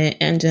movement,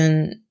 and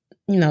then,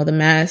 the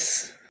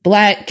mass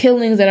Black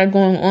killings that are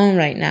going on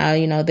right now,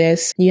 you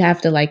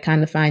have to like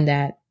kind of find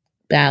that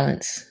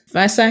balance. If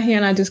I sat here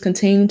and I just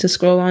continue to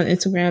scroll on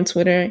Instagram,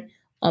 Twitter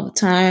all the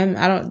time,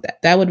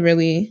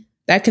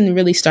 that can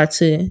really start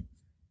to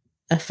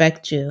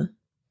affect you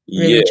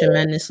really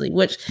tremendously,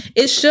 which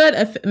it should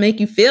make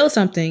you feel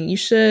something. You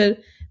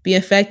should be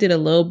affected a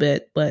little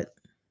bit, but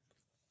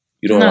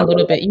not a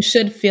little bit. You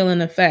should feel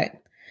an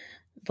effect,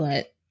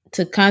 but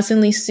to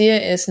constantly see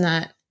it, it's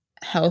not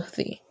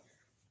healthy.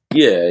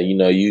 Yeah,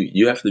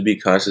 you have to be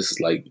conscious.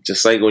 Like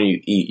just like when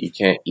you eat, you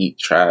can't eat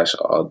trash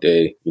all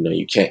day.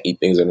 You can't eat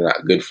things that are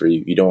not good for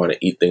you. You don't want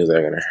to eat things that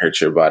are going to hurt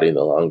your body in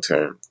the long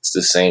term. It's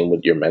the same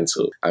with your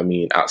mental. I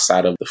mean,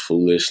 outside of the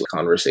foolish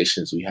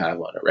conversations we have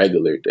on a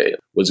regular day,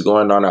 what's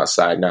going on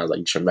outside now is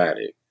like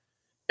traumatic.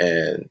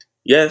 And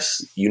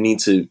yes, you need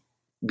to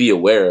be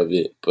aware of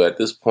it. But at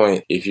this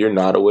point, if you're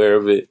not aware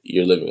of it,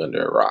 you're living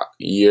under a rock.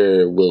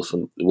 You're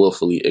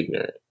willfully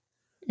ignorant.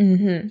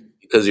 Mm-hmm.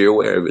 Because you're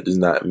aware of it does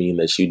not mean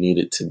that you need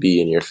it to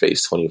be in your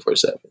face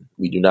 24/7.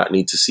 We do not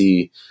need to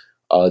see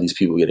all these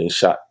people getting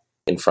shot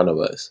in front of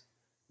us.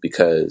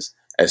 Because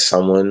as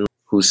someone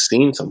who's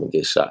seen someone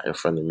get shot in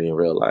front of me in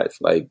real life,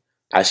 like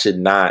I should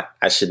not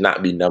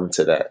be numb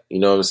to that. You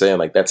know what I'm saying?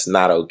 Like that's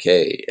not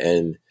okay.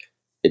 And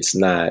it's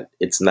not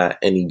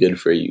any good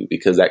for you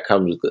because that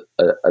comes with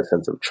a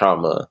sense of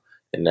trauma,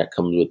 and that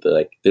comes with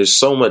there's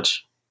so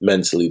much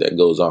mentally that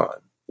goes on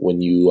when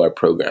you are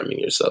programming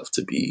yourself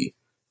to be,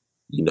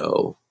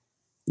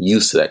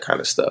 used to that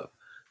kind of stuff.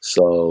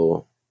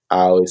 So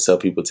I always tell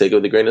people take it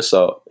with a grain of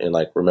salt and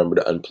remember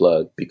to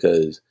unplug,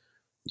 because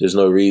there's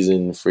no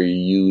reason for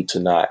you to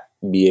not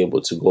be able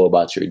to go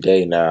about your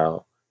day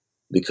now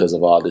because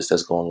of all this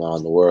that's going on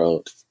in the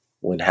world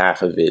when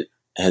half of it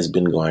has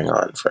been going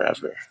on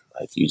forever.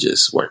 You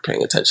just weren't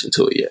paying attention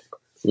to it yet,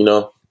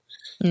 Yeah.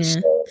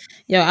 So,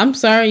 I'm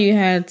sorry you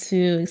had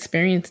to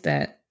experience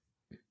that.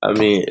 I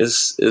mean,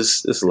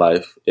 it's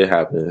life. It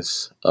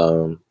happens.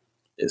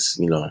 It's,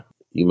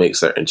 you make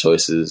certain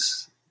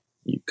choices.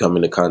 You come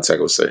into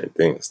contact with certain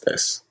things.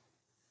 That's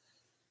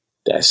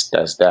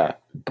that.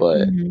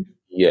 But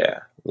yeah,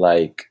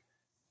 at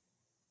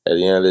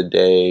the end of the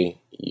day,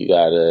 you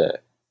gotta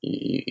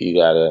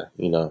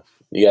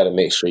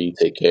make sure you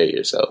take care of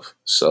yourself.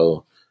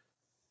 So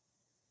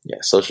yeah,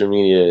 social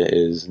media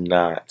is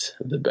not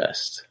the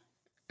best.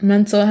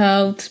 Mental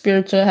health,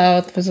 spiritual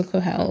health, physical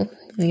health.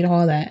 You need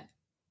all that.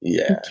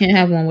 Yeah. You can't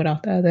have one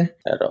without the other.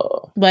 At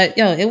all. But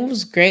it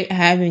was great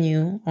having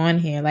you on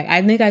here.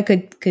 I think I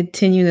could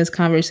continue this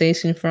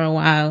conversation for a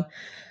while.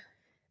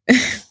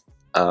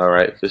 All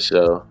right, for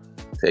sure.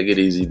 Take it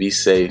easy. Be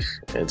safe.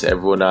 And to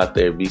everyone out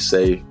there, be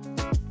safe.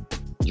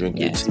 Drink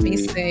your tea. Be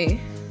safe.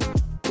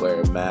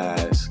 Wear a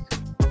mask.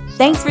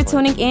 Thanks for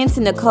tuning in to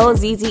Nicole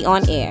ZZ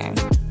on Air.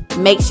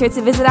 Make sure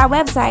to visit our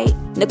website,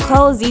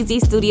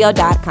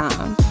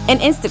 NicoleZZStudio.com, and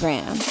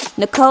Instagram,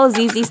 Nicole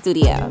ZZ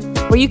Studio,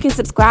 where you can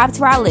subscribe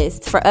to our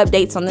list for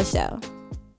updates on the show.